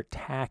you start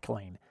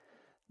tackling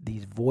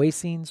these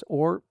voicings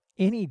or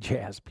any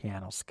jazz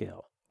piano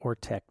skill or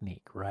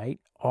technique, right?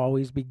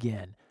 Always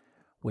begin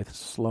with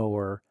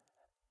slower,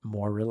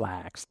 more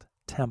relaxed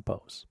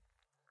tempos.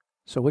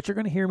 So what you're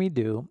going to hear me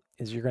do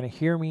is you're going to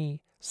hear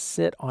me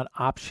sit on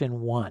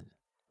option 1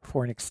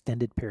 for an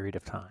extended period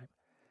of time.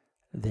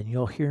 Then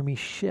you'll hear me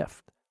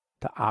shift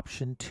to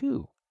option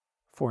 2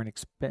 for an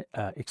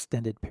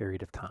extended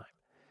period of time.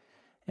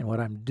 And what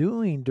I'm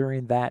doing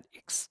during that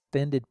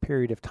extended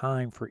period of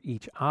time for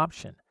each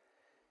option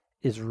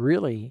is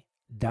really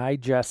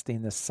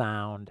digesting the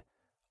sound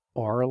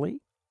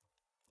orally.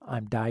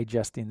 I'm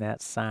digesting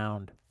that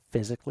sound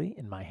physically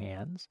in my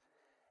hands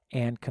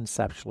and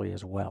conceptually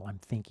as well. I'm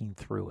thinking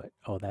through it.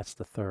 Oh, that's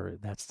the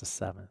 3rd. That's the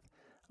 7th.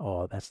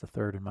 Oh, that's the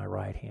 3rd in my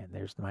right hand.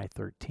 There's my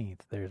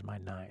 13th. There's my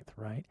 9th,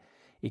 right?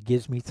 It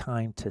gives me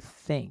time to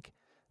think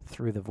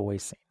through the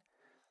voicing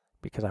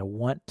because I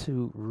want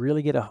to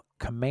really get a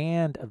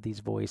command of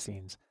these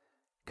voicings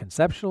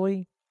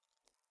conceptually,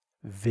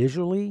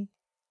 visually,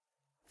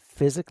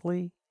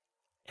 physically,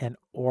 and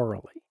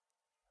orally.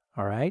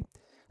 All right?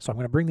 So I'm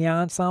going to bring the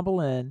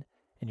ensemble in,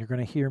 and you're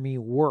going to hear me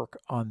work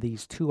on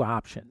these 2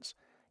 options.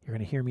 You're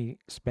going to hear me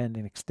spend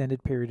an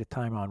extended period of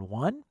time on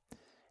one,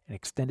 an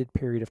extended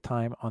period of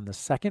time on the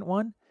second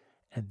one,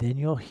 and then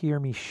you'll hear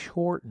me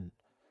shorten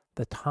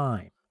the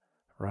time,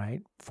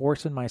 right?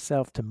 Forcing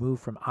myself to move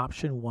from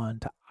option 1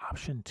 to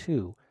option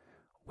 2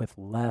 with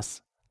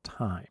less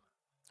time.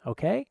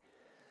 Okay?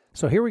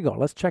 So here we go.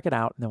 Let's check it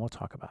out, and then we'll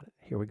talk about it.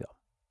 Here we go.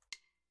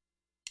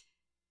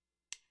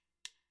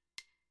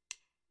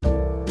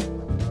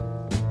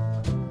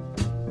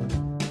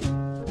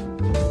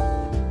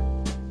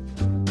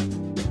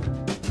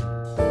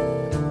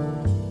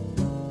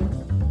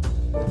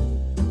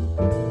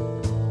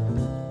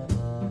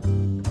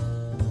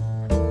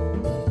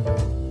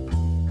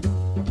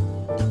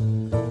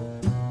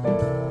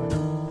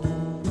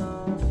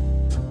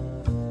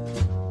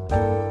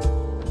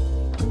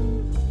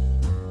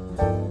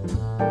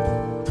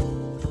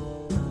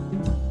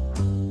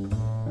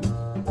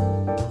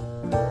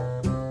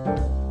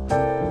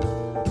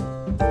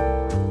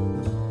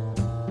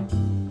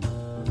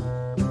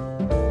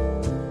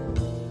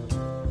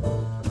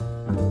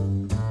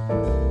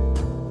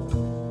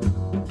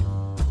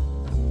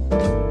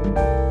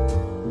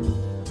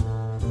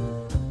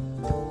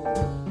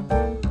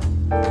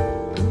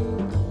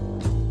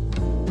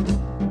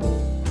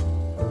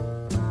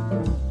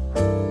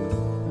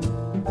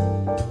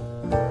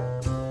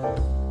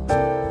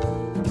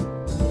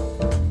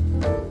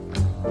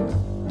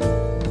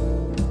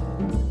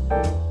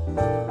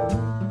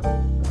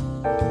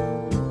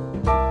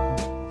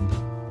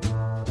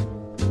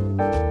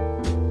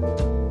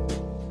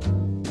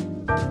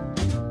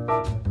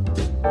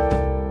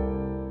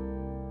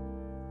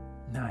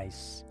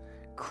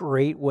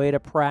 Great way to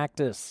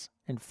practice.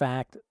 In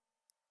fact,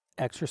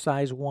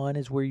 exercise 1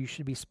 is where you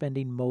should be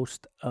spending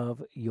most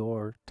of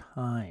your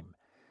time.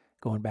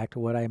 Going back to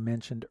what I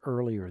mentioned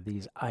earlier,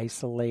 these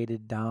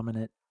isolated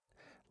dominant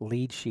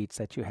lead sheets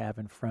that you have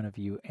in front of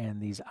you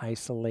and these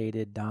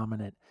isolated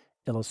dominant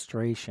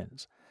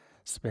illustrations.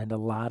 Spend a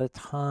lot of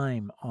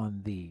time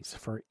on these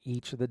for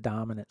each of the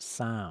dominant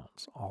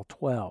sounds, all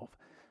 12,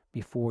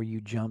 before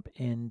you jump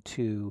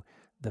into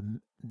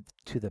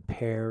the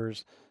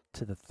pairs,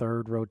 to the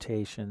 3rd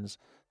rotations,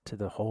 to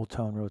the whole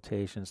tone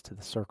rotations, to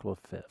the circle of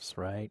fifths,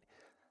 right?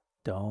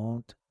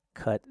 Don't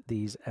cut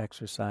these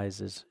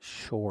exercises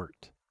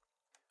short.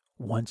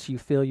 Once you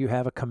feel you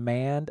have a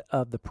command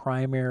of the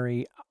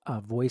primary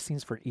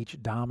voicings for each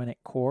dominant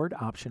chord,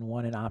 option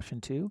 1 and option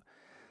 2,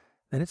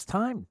 then it's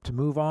time to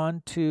move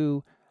on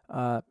to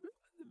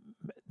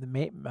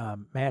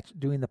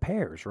doing the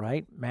pairs,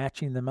 right?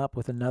 Matching them up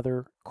with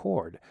another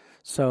chord.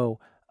 So,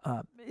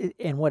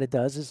 and what it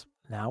does is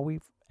now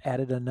we've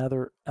added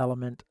another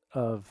element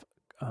of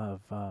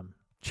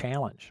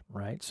challenge,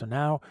 right? So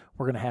now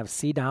we're going to have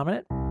C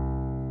dominant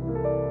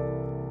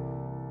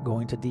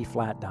going to D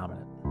flat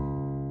dominant,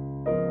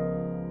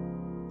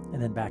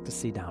 and then back to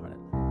C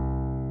dominant.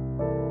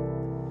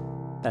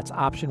 That's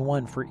option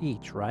 1 for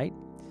each, right?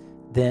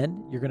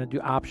 Then you're going to do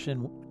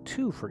option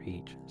 2 for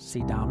each.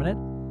 C dominant,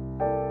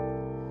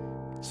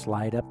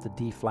 slide up to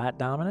D flat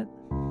dominant,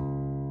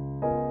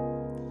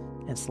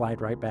 and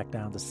slide right back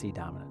down to C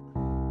dominant.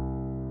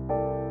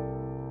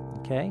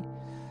 Okay?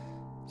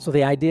 So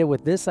the idea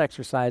with this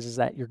exercise is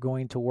that you're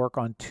going to work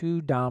on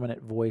 2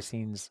 dominant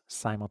voicings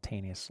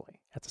simultaneously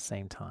at the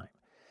same time.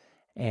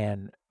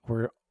 And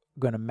we're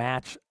going to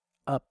match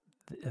up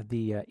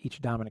the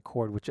each dominant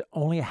chord, which is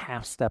only a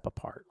half step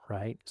apart,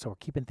 right? So we're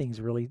keeping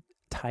things really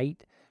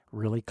tight,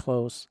 really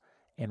close,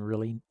 and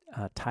really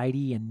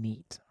tidy and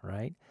neat,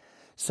 right?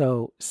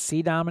 So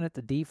C dominant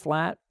to D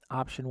flat,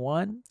 option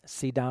 1,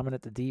 C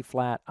dominant to D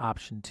flat,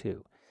 option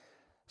 2.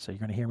 So you're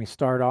going to hear me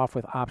start off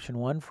with option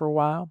 1 for a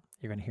while.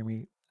 You're going to hear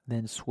me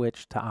then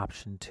switch to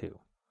option 2,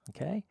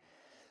 okay?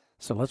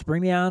 So let's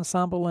bring the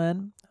ensemble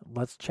in,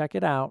 let's check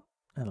it out,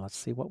 and let's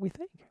see what we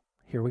think.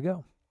 Here we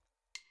go.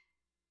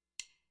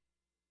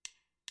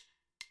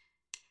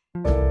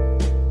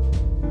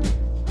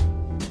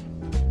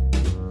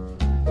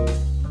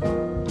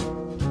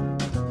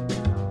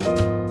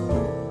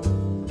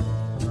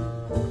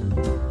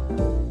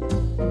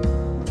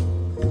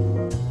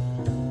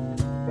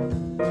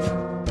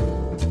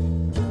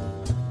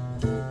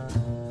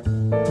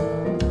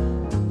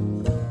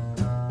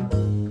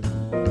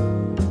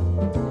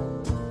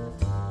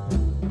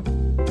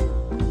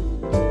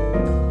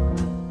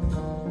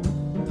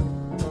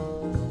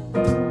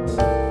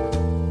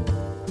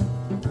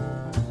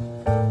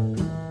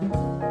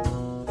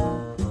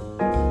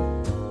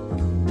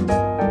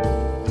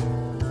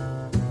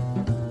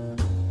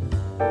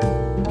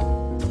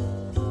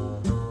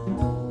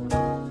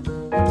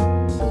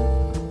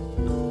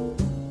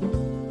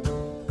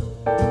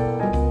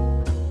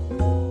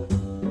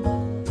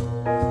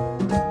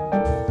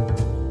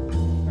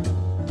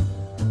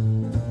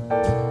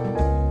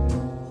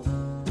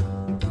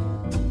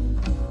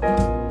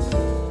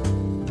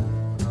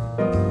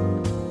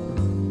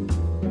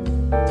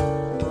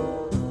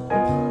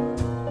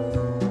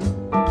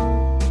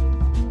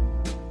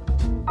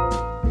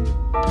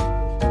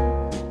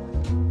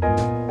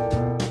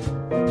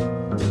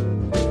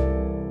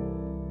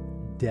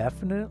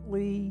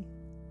 Definitely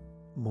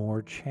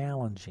more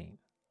challenging.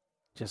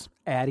 Just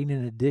adding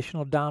an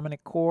additional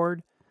dominant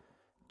chord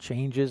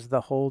changes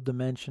the whole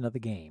dimension of the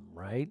game,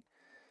 right?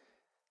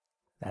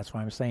 That's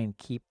why I'm saying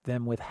keep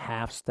them with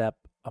half step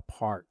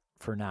apart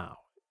for now.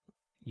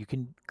 You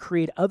can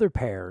create other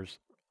pairs,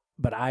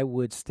 but I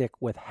would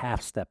stick with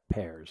half step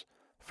pairs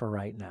for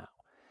right now.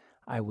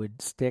 I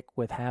would stick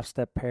with half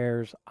step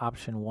pairs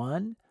option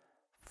 1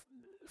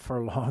 for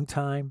a long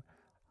time,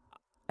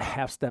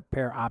 half step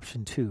pair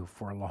option 2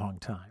 for a long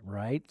time,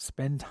 right?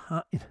 Spend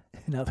time,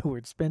 in other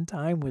words, spend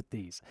time with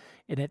these,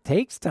 and it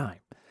takes time.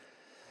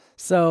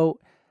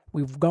 So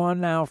we've gone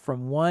now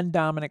from one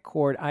dominant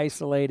chord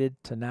isolated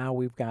to now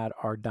we've got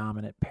our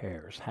dominant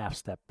pairs, half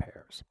step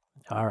pairs.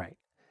 All right.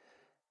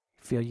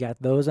 Feel you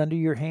got those under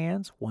your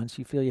hands. Once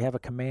you feel you have a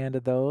command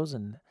of those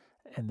and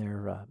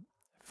they're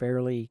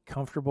fairly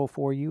comfortable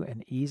for you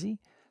and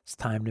easy, it's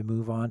time to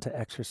move on to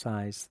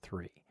exercise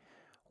 3,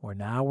 where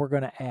now we're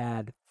going to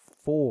add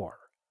 4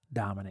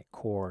 dominant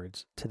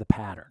chords to the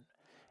pattern.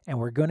 And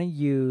we're going to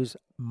use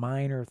the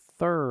minor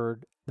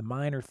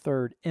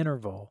third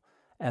interval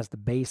as the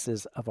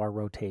basis of our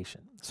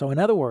rotation. So in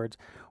other words,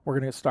 we're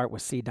going to start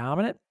with C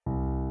dominant.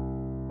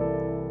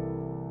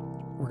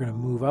 We're going to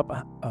move up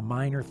a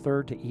minor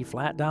third to E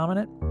flat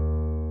dominant.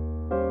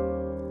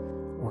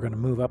 We're going to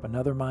move up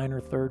another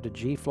minor third to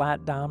G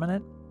flat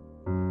dominant.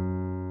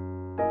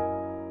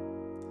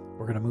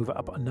 We're going to move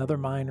up another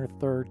minor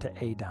third to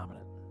A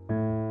dominant.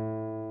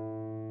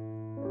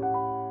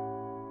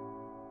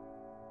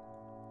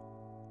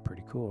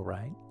 Pretty cool,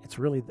 right? It's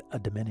really a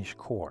diminished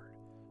chord,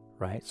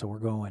 right? So we're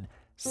going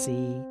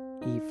C,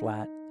 E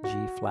flat, G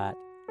flat,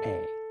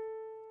 A,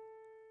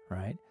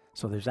 right?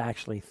 So there's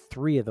actually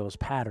 3 of those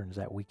patterns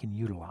that we can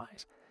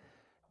utilize.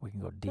 We can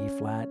go D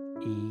flat,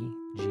 E,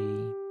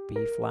 G,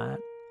 B flat,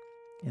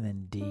 and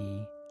then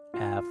D,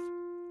 F,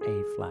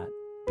 A flat,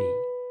 B,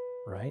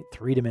 right?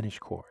 3 diminished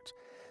chords.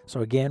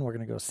 So again, we're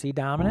going to go C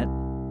dominant,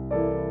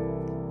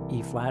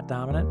 E flat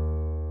dominant,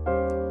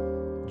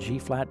 G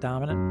flat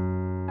dominant,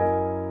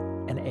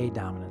 and A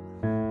dominant.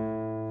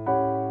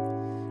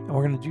 And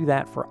we're going to do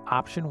that for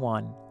option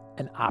 1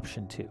 and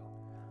option 2.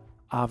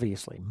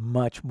 Obviously,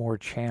 much more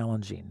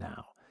challenging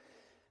now.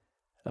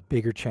 A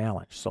bigger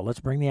challenge. So let's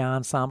bring the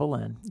ensemble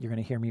in. You're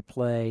going to hear me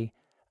play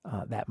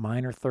that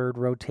minor third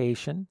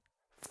rotation,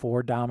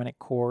 4 dominant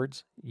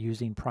chords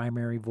using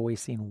primary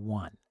voicing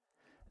 1.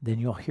 Then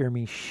you'll hear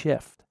me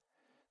shift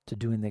to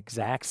doing the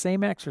exact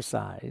same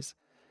exercise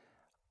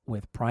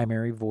with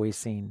primary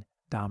voicing,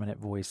 dominant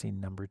voicing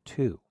number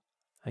 2.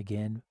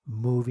 Again,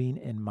 moving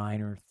in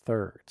minor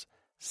thirds,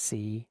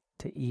 C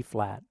to E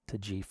flat to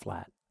G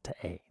flat to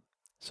A.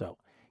 So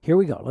here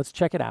we go. Let's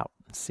check it out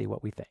and see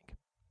what we think.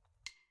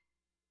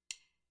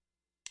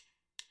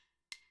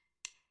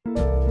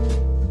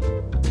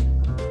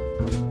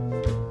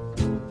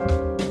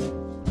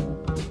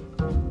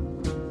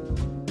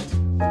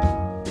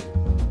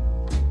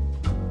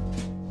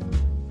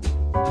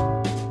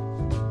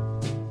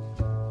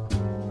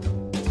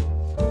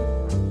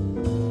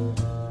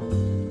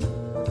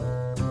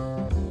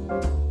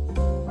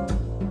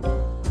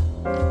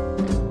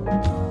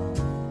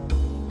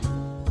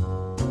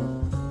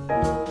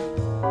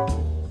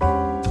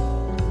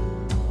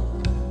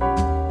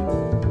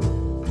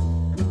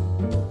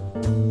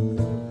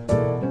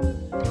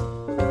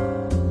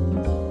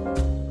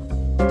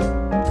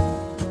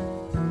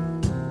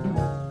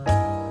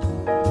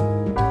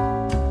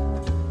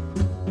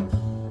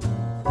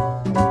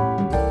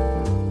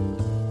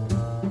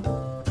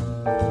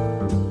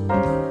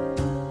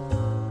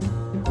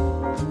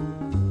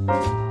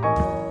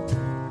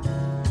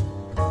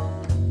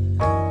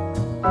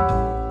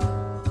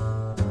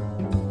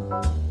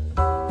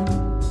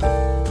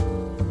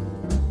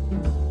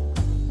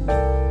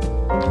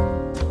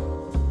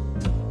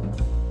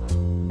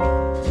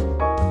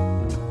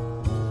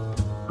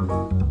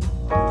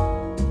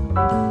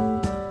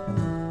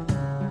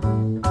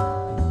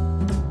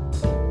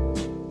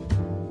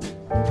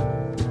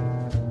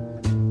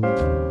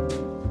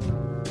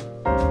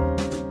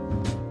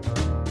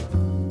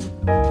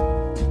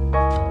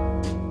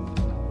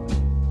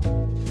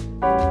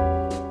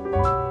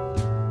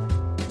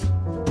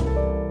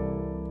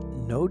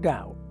 No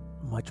doubt,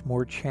 much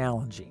more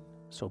challenging.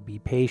 So be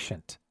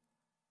patient.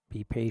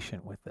 Be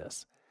patient with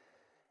this.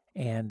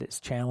 And as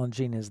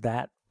challenging as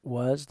that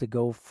was to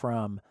go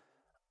from,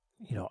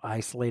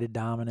 isolated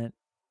dominant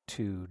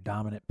to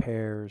dominant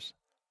pairs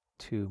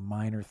to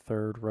minor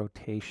third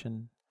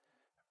rotation,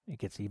 it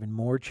gets even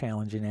more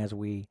challenging as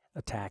we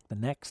attack the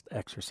next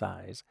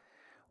exercise,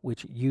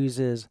 which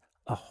uses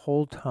a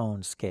whole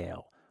tone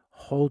scale,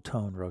 whole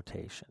tone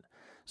rotation.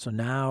 So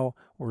now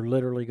we're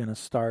literally going to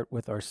start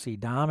with our C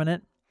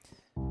dominant,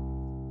 and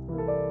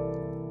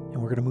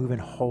we're going to move in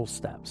whole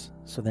steps.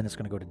 So then it's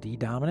going to go to D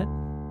dominant,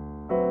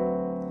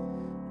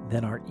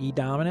 then our E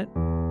dominant,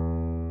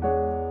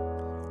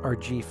 our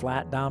G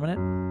flat dominant,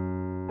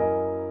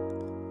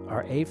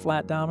 our A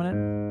flat dominant,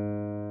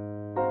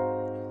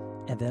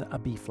 and then a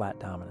B flat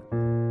dominant.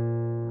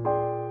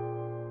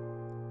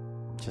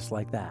 Just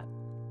like that,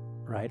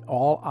 right?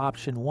 All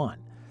option 1.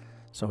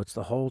 So it's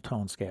the whole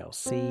tone scale,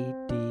 C,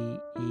 D,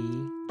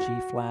 E, G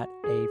flat,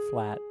 A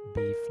flat,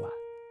 B flat,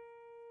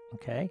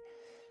 okay?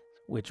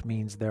 Which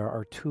means there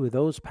are 2 of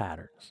those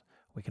patterns.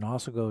 We can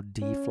also go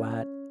D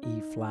flat,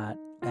 E flat,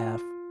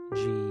 F,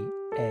 G,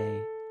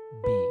 A,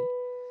 B.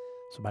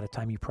 So by the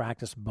time you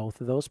practice both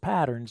of those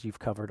patterns, you've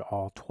covered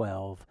all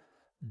 12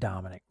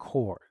 dominant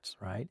chords,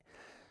 right?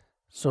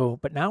 So,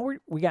 but now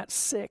we got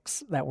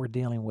 6 that we're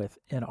dealing with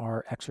in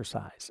our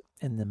exercise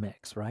in the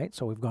mix, right?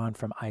 So we've gone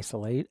from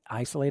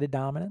isolated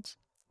dominants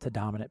to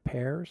dominant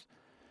pairs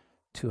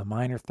to a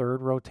minor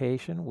third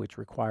rotation, which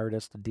required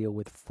us to deal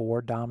with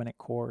 4 dominant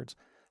chords,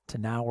 to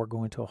now we're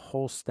going to a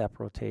whole step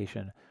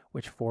rotation,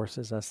 which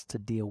forces us to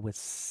deal with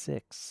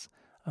 6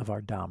 of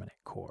our dominant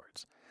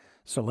chords.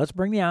 So let's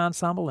bring the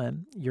ensemble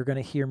in. You're going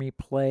to hear me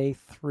play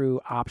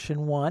through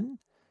option 1,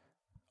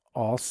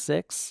 all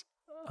 6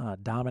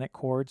 dominant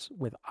chords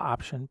with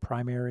option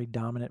primary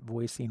dominant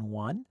voicing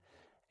 1,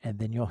 and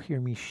then you'll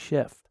hear me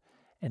shift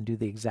and do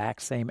the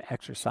exact same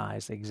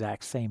exercise, the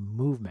exact same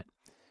movement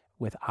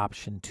with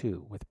option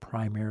 2, with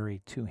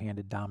primary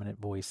two-handed dominant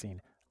voicing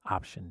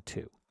option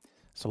 2.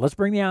 So let's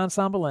bring the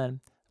ensemble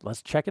in.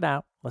 Let's check it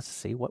out. Let's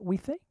see what we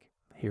think.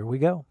 Here we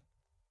go.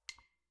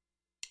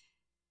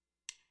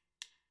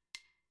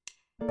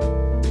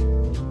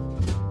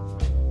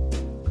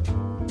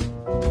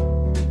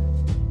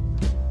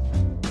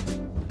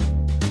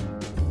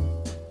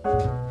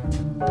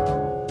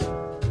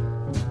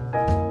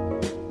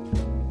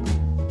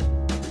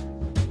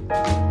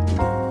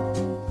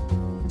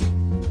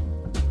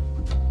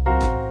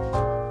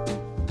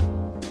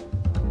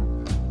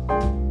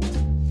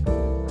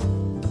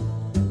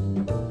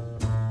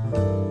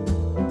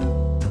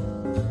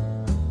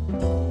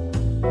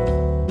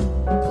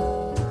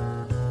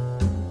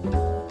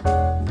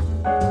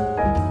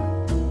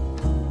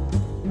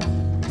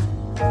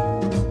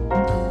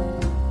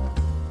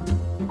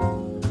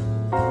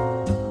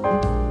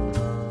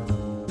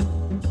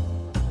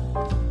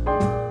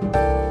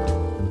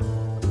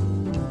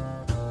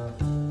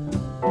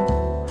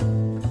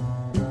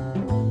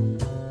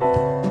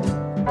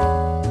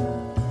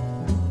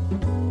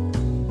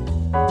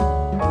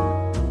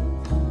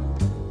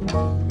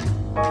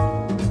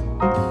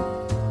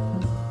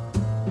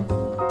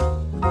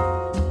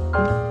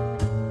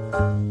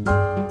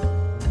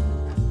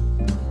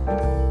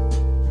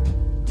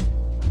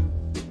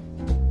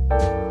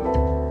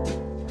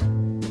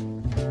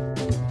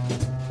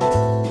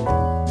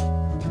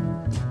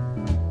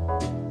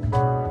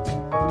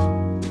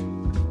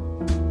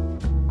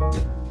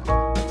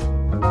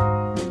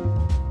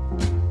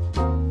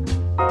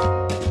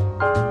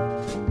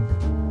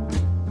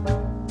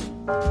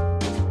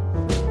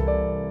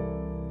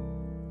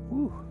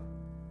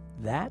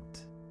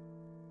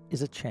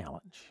 is a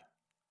challenge,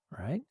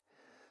 right?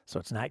 So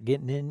it's not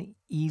getting any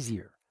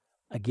easier.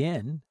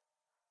 Again,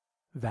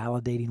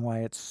 validating why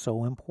it's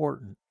so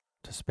important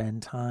to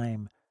spend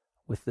time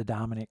with the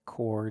dominant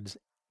chords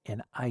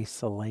in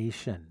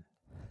isolation,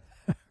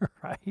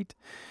 right?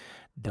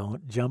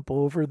 Don't jump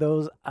over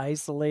those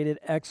isolated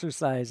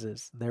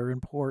exercises. They're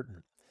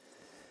important.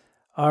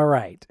 All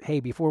right. Hey,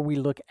 before we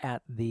look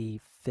at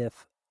the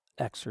fifth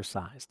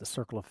exercise, the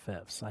circle of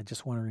fifths, I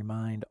just want to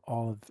remind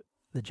all of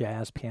the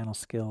Jazz Piano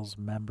Skills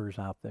members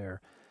out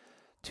there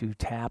to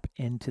tap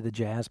into the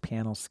Jazz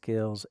Piano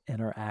Skills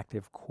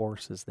interactive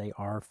courses. They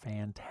are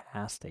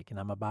fantastic, and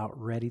I'm about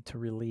ready to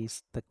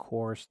release the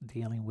course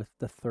dealing with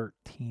the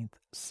 13th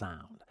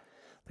sound.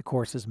 The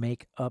courses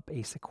make up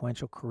a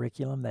sequential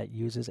curriculum that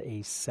uses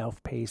a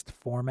self-paced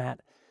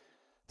format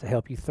to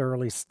help you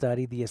thoroughly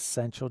study the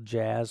essential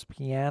jazz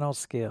piano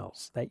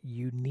skills that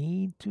you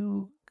need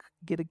to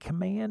get a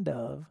command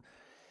of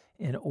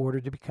in order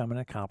to become an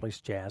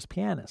accomplished jazz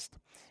pianist.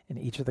 And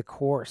each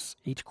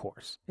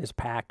course is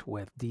packed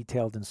with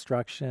detailed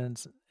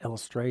instructions,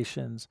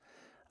 illustrations,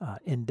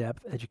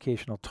 in-depth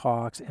educational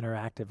talks,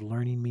 interactive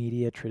learning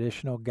media,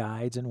 traditional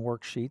guides and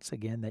worksheets,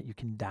 again, that you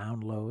can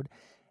download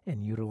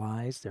and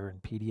utilize. They're in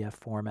PDF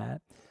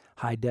format.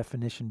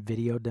 High-definition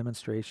video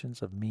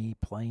demonstrations of me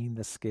playing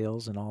the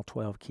skills in all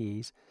 12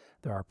 keys.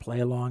 There are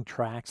play-along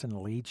tracks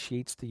and lead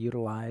sheets to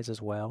utilize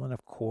as well. And,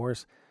 of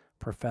course,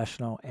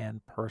 professional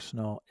and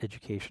personal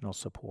educational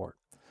support.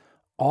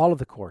 All of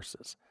the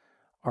courses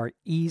are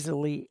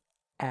easily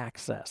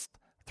accessed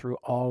through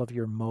all of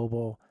your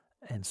mobile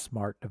and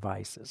smart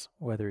devices,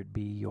 whether it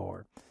be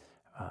your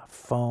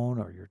phone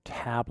or your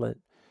tablet,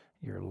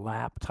 your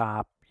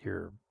laptop,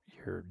 your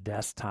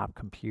desktop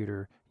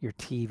computer, your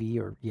TV,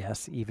 or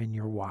yes, even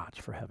your watch,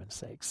 for heaven's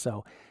sake.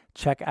 So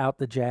check out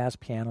the Jazz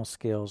Piano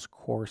Skills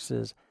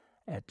courses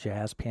at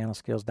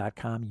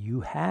jazzpianoskills.com.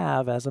 You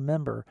have, as a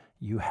member,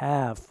 you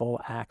have full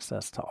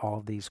access to all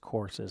of these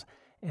courses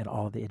and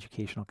all of the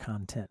educational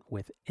content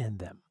within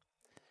them.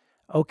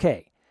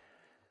 Okay,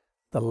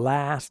 the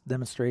last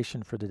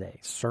demonstration for today,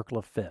 circle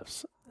of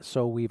fifths.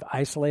 So we've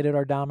isolated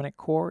our dominant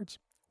chords.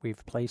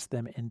 We've placed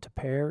them into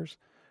pairs.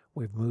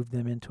 We've moved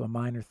them into a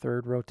minor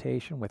third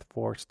rotation, which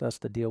forced us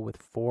to deal with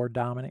 4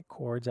 dominant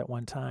chords at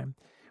one time.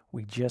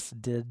 We just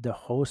did the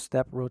whole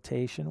step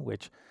rotation,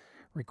 which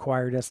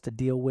required us to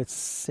deal with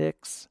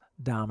 6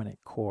 dominant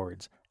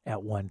chords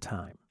at one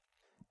time.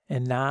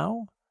 And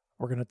now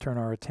we're going to turn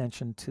our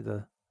attention to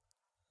the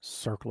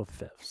circle of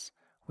fifths,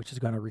 which is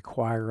going to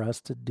require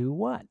us to do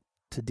what?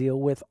 To deal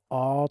with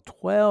all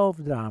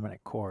 12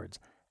 dominant chords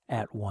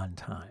at one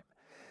time.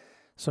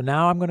 So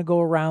now I'm going to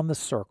go around the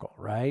circle,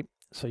 right?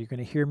 So you're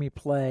going to hear me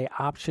play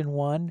option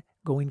 1,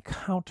 going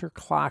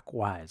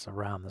counterclockwise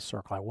around the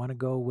circle. I want to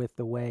go with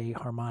the way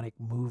harmonic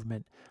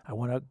movement, I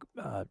want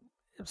to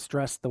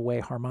stress the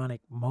way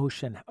harmonic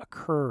motion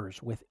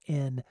occurs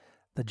within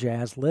the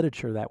jazz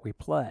literature that we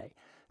play.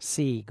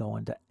 C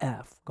going to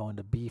F, going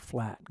to B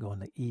flat,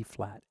 going to E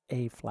flat,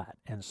 A flat,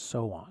 and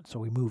so on. So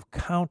we move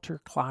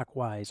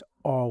counterclockwise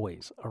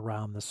always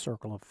around the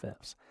circle of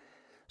fifths.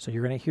 So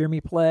you're going to hear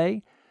me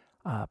play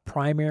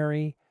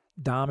primary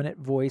dominant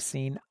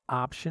voicing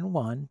option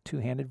 1,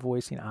 two-handed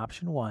voicing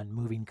option 1,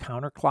 moving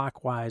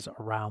counterclockwise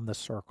around the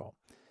circle.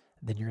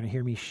 Then you're going to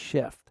hear me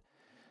shift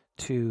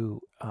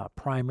to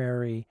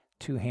primary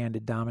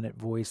two-handed dominant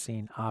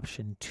voicing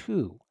option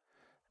 2,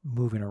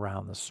 moving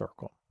around the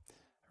circle,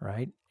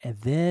 right? And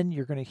then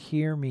you're going to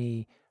hear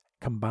me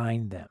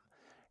combine them,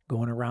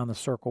 going around the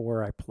circle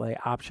where I play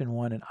option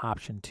 1 and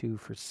option 2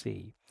 for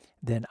C,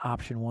 then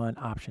option 1,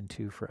 option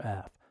 2 for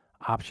F,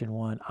 option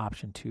 1,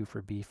 option 2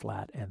 for B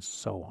flat, and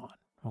so on,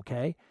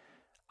 okay?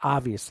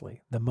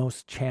 Obviously, the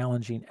most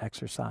challenging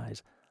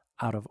exercise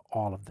out of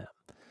all of them.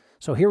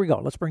 So here we go.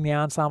 Let's bring the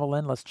ensemble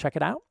in. Let's check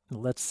it out.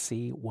 Let's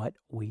see what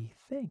we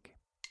think.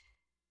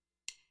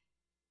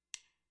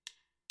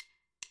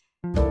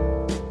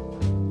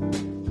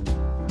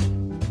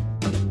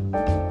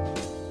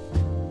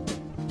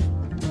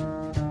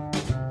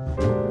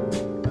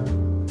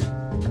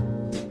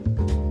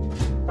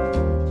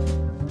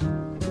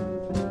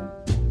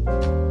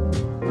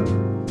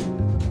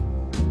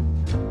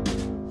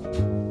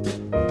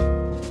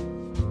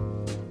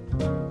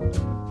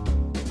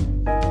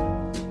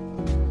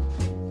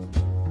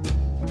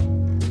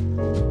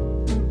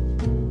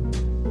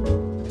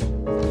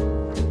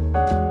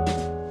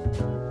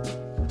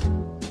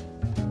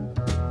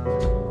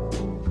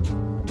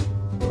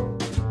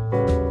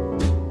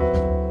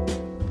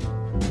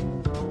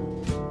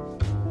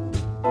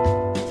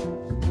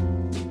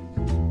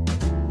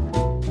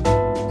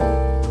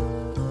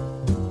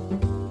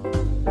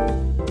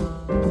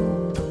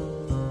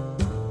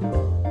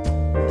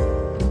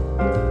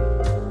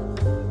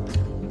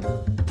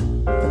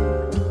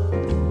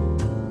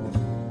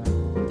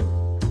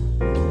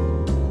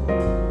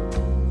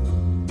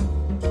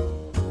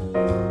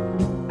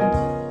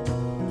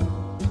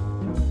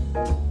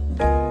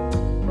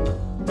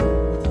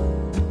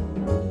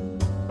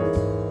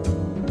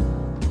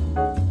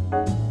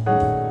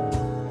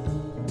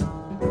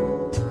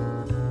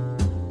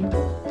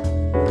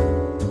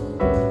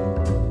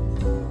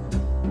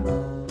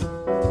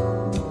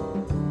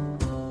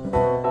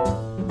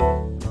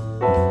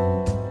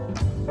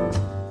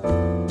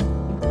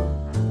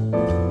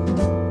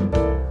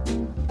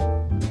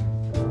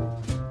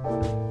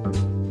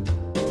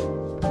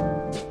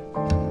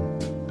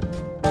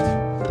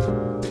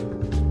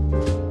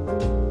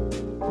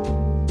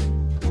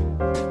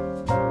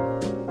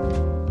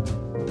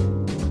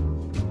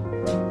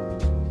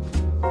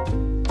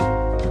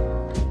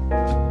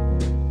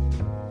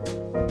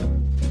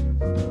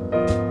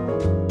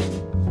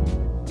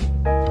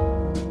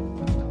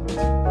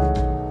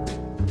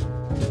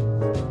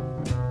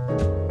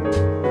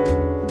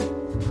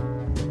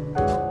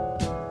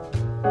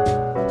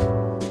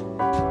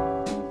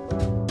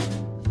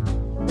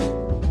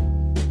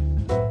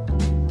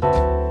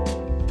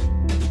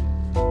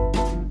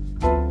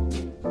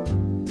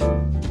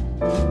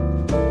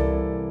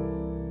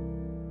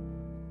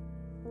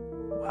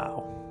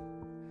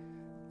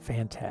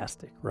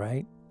 fantastic,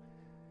 right?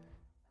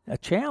 A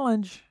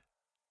challenge,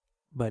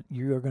 but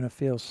you are going to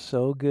feel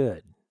so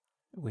good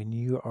when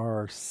you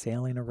are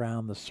sailing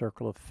around the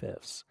circle of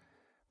fifths,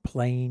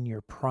 playing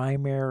your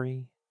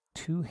primary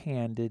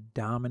two-handed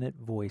dominant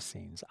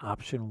voicings,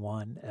 option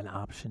 1 and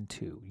option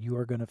 2. You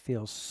are going to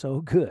feel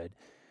so good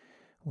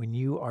when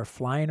you are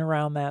flying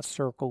around that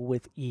circle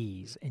with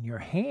ease and your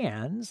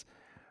hands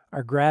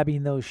are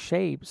grabbing those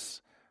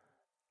shapes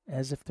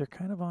as if they're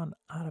kind of on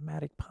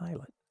automatic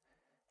pilot.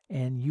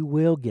 And you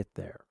will get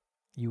there.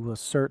 You will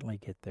certainly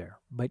get there.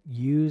 But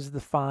use the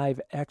 5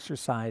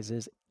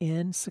 exercises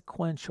in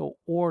sequential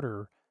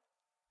order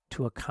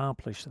to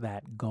accomplish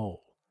that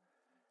goal.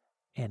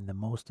 And the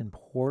most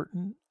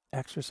important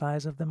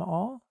exercise of them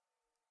all,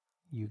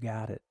 you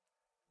got it.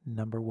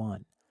 Number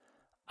 1,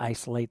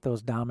 isolate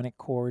those dominant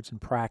chords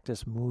and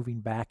practice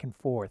moving back and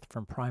forth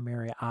from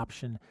primary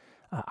option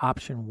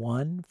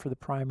 1 for the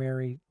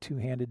primary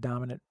two-handed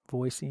dominant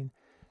voicing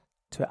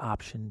to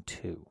option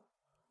 2.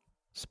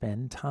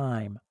 Spend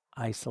time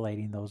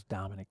isolating those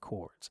dominant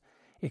chords.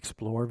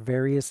 Explore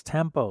various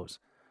tempos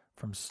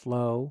from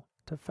slow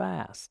to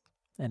fast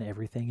and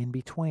everything in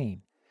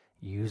between.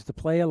 Use the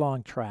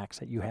play-along tracks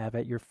that you have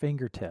at your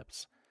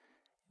fingertips.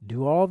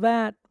 Do all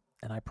that,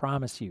 and I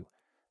promise you,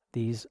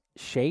 these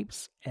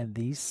shapes and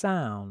these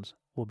sounds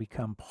will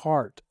become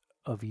part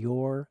of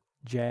your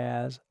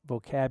jazz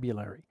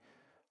vocabulary,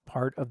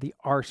 part of the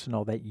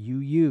arsenal that you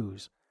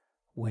use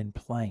when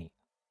playing.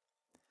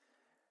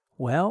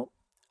 Well,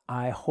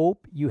 I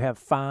hope you have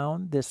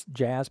found this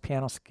Jazz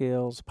Piano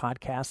Skills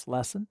podcast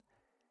lesson,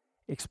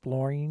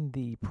 exploring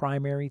the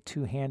primary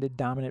two-handed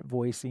dominant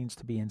voicings,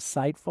 to be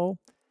insightful.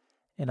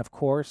 And of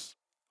course,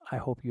 I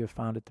hope you have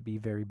found it to be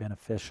very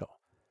beneficial.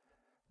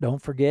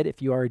 Don't forget,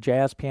 if you are a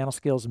Jazz Piano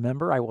Skills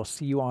member, I will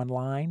see you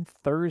online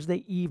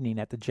Thursday evening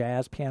at the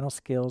Jazz Piano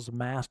Skills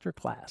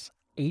Masterclass,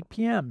 8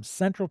 p.m.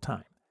 Central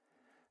Time,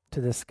 to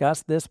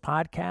discuss this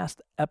podcast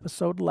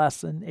episode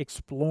lesson,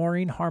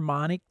 exploring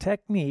harmonic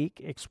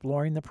technique,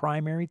 exploring the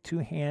primary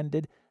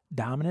two-handed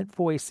dominant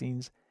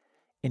voicings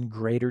in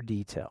greater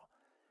detail,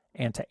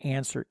 and to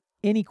answer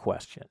any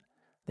question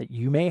that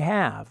you may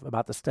have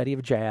about the study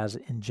of jazz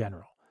in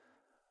general.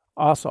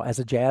 Also, as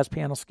a Jazz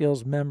Piano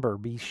Skills member,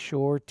 be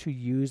sure to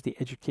use the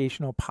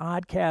educational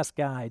podcast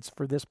guides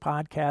for this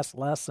podcast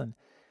lesson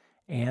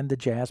and the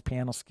Jazz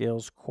Piano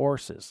Skills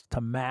courses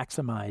to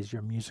maximize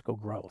your musical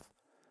growth.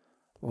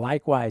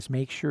 Likewise,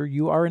 make sure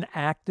you are an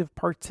active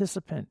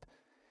participant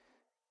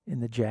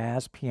in the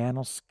Jazz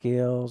Piano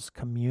Skills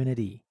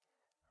community,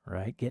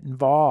 right? Get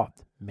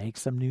involved, make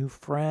some new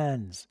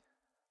friends.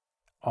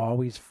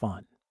 Always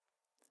fun.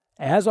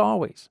 As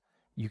always,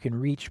 you can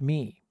reach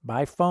me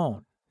by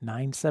phone,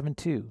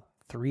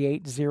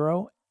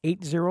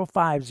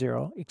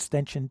 972-380-8050,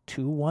 extension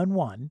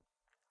 211,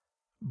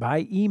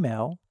 by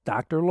email,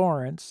 Dr.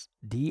 Lawrence,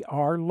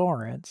 Dr.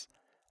 Lawrence,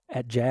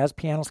 at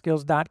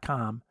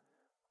jazzpianoskills.com,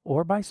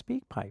 or by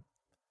SpeakPipe,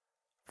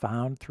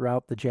 found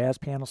throughout the Jazz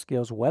Piano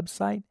Skills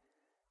website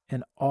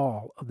and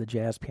all of the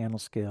Jazz Piano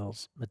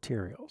Skills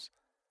materials.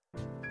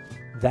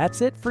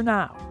 That's it for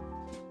now.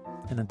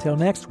 And until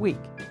next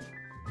week,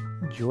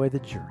 enjoy the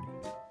journey.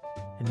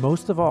 And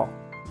most of all,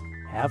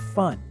 have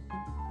fun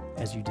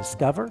as you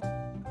discover,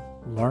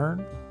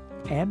 learn,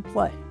 and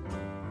play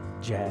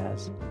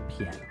jazz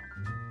piano.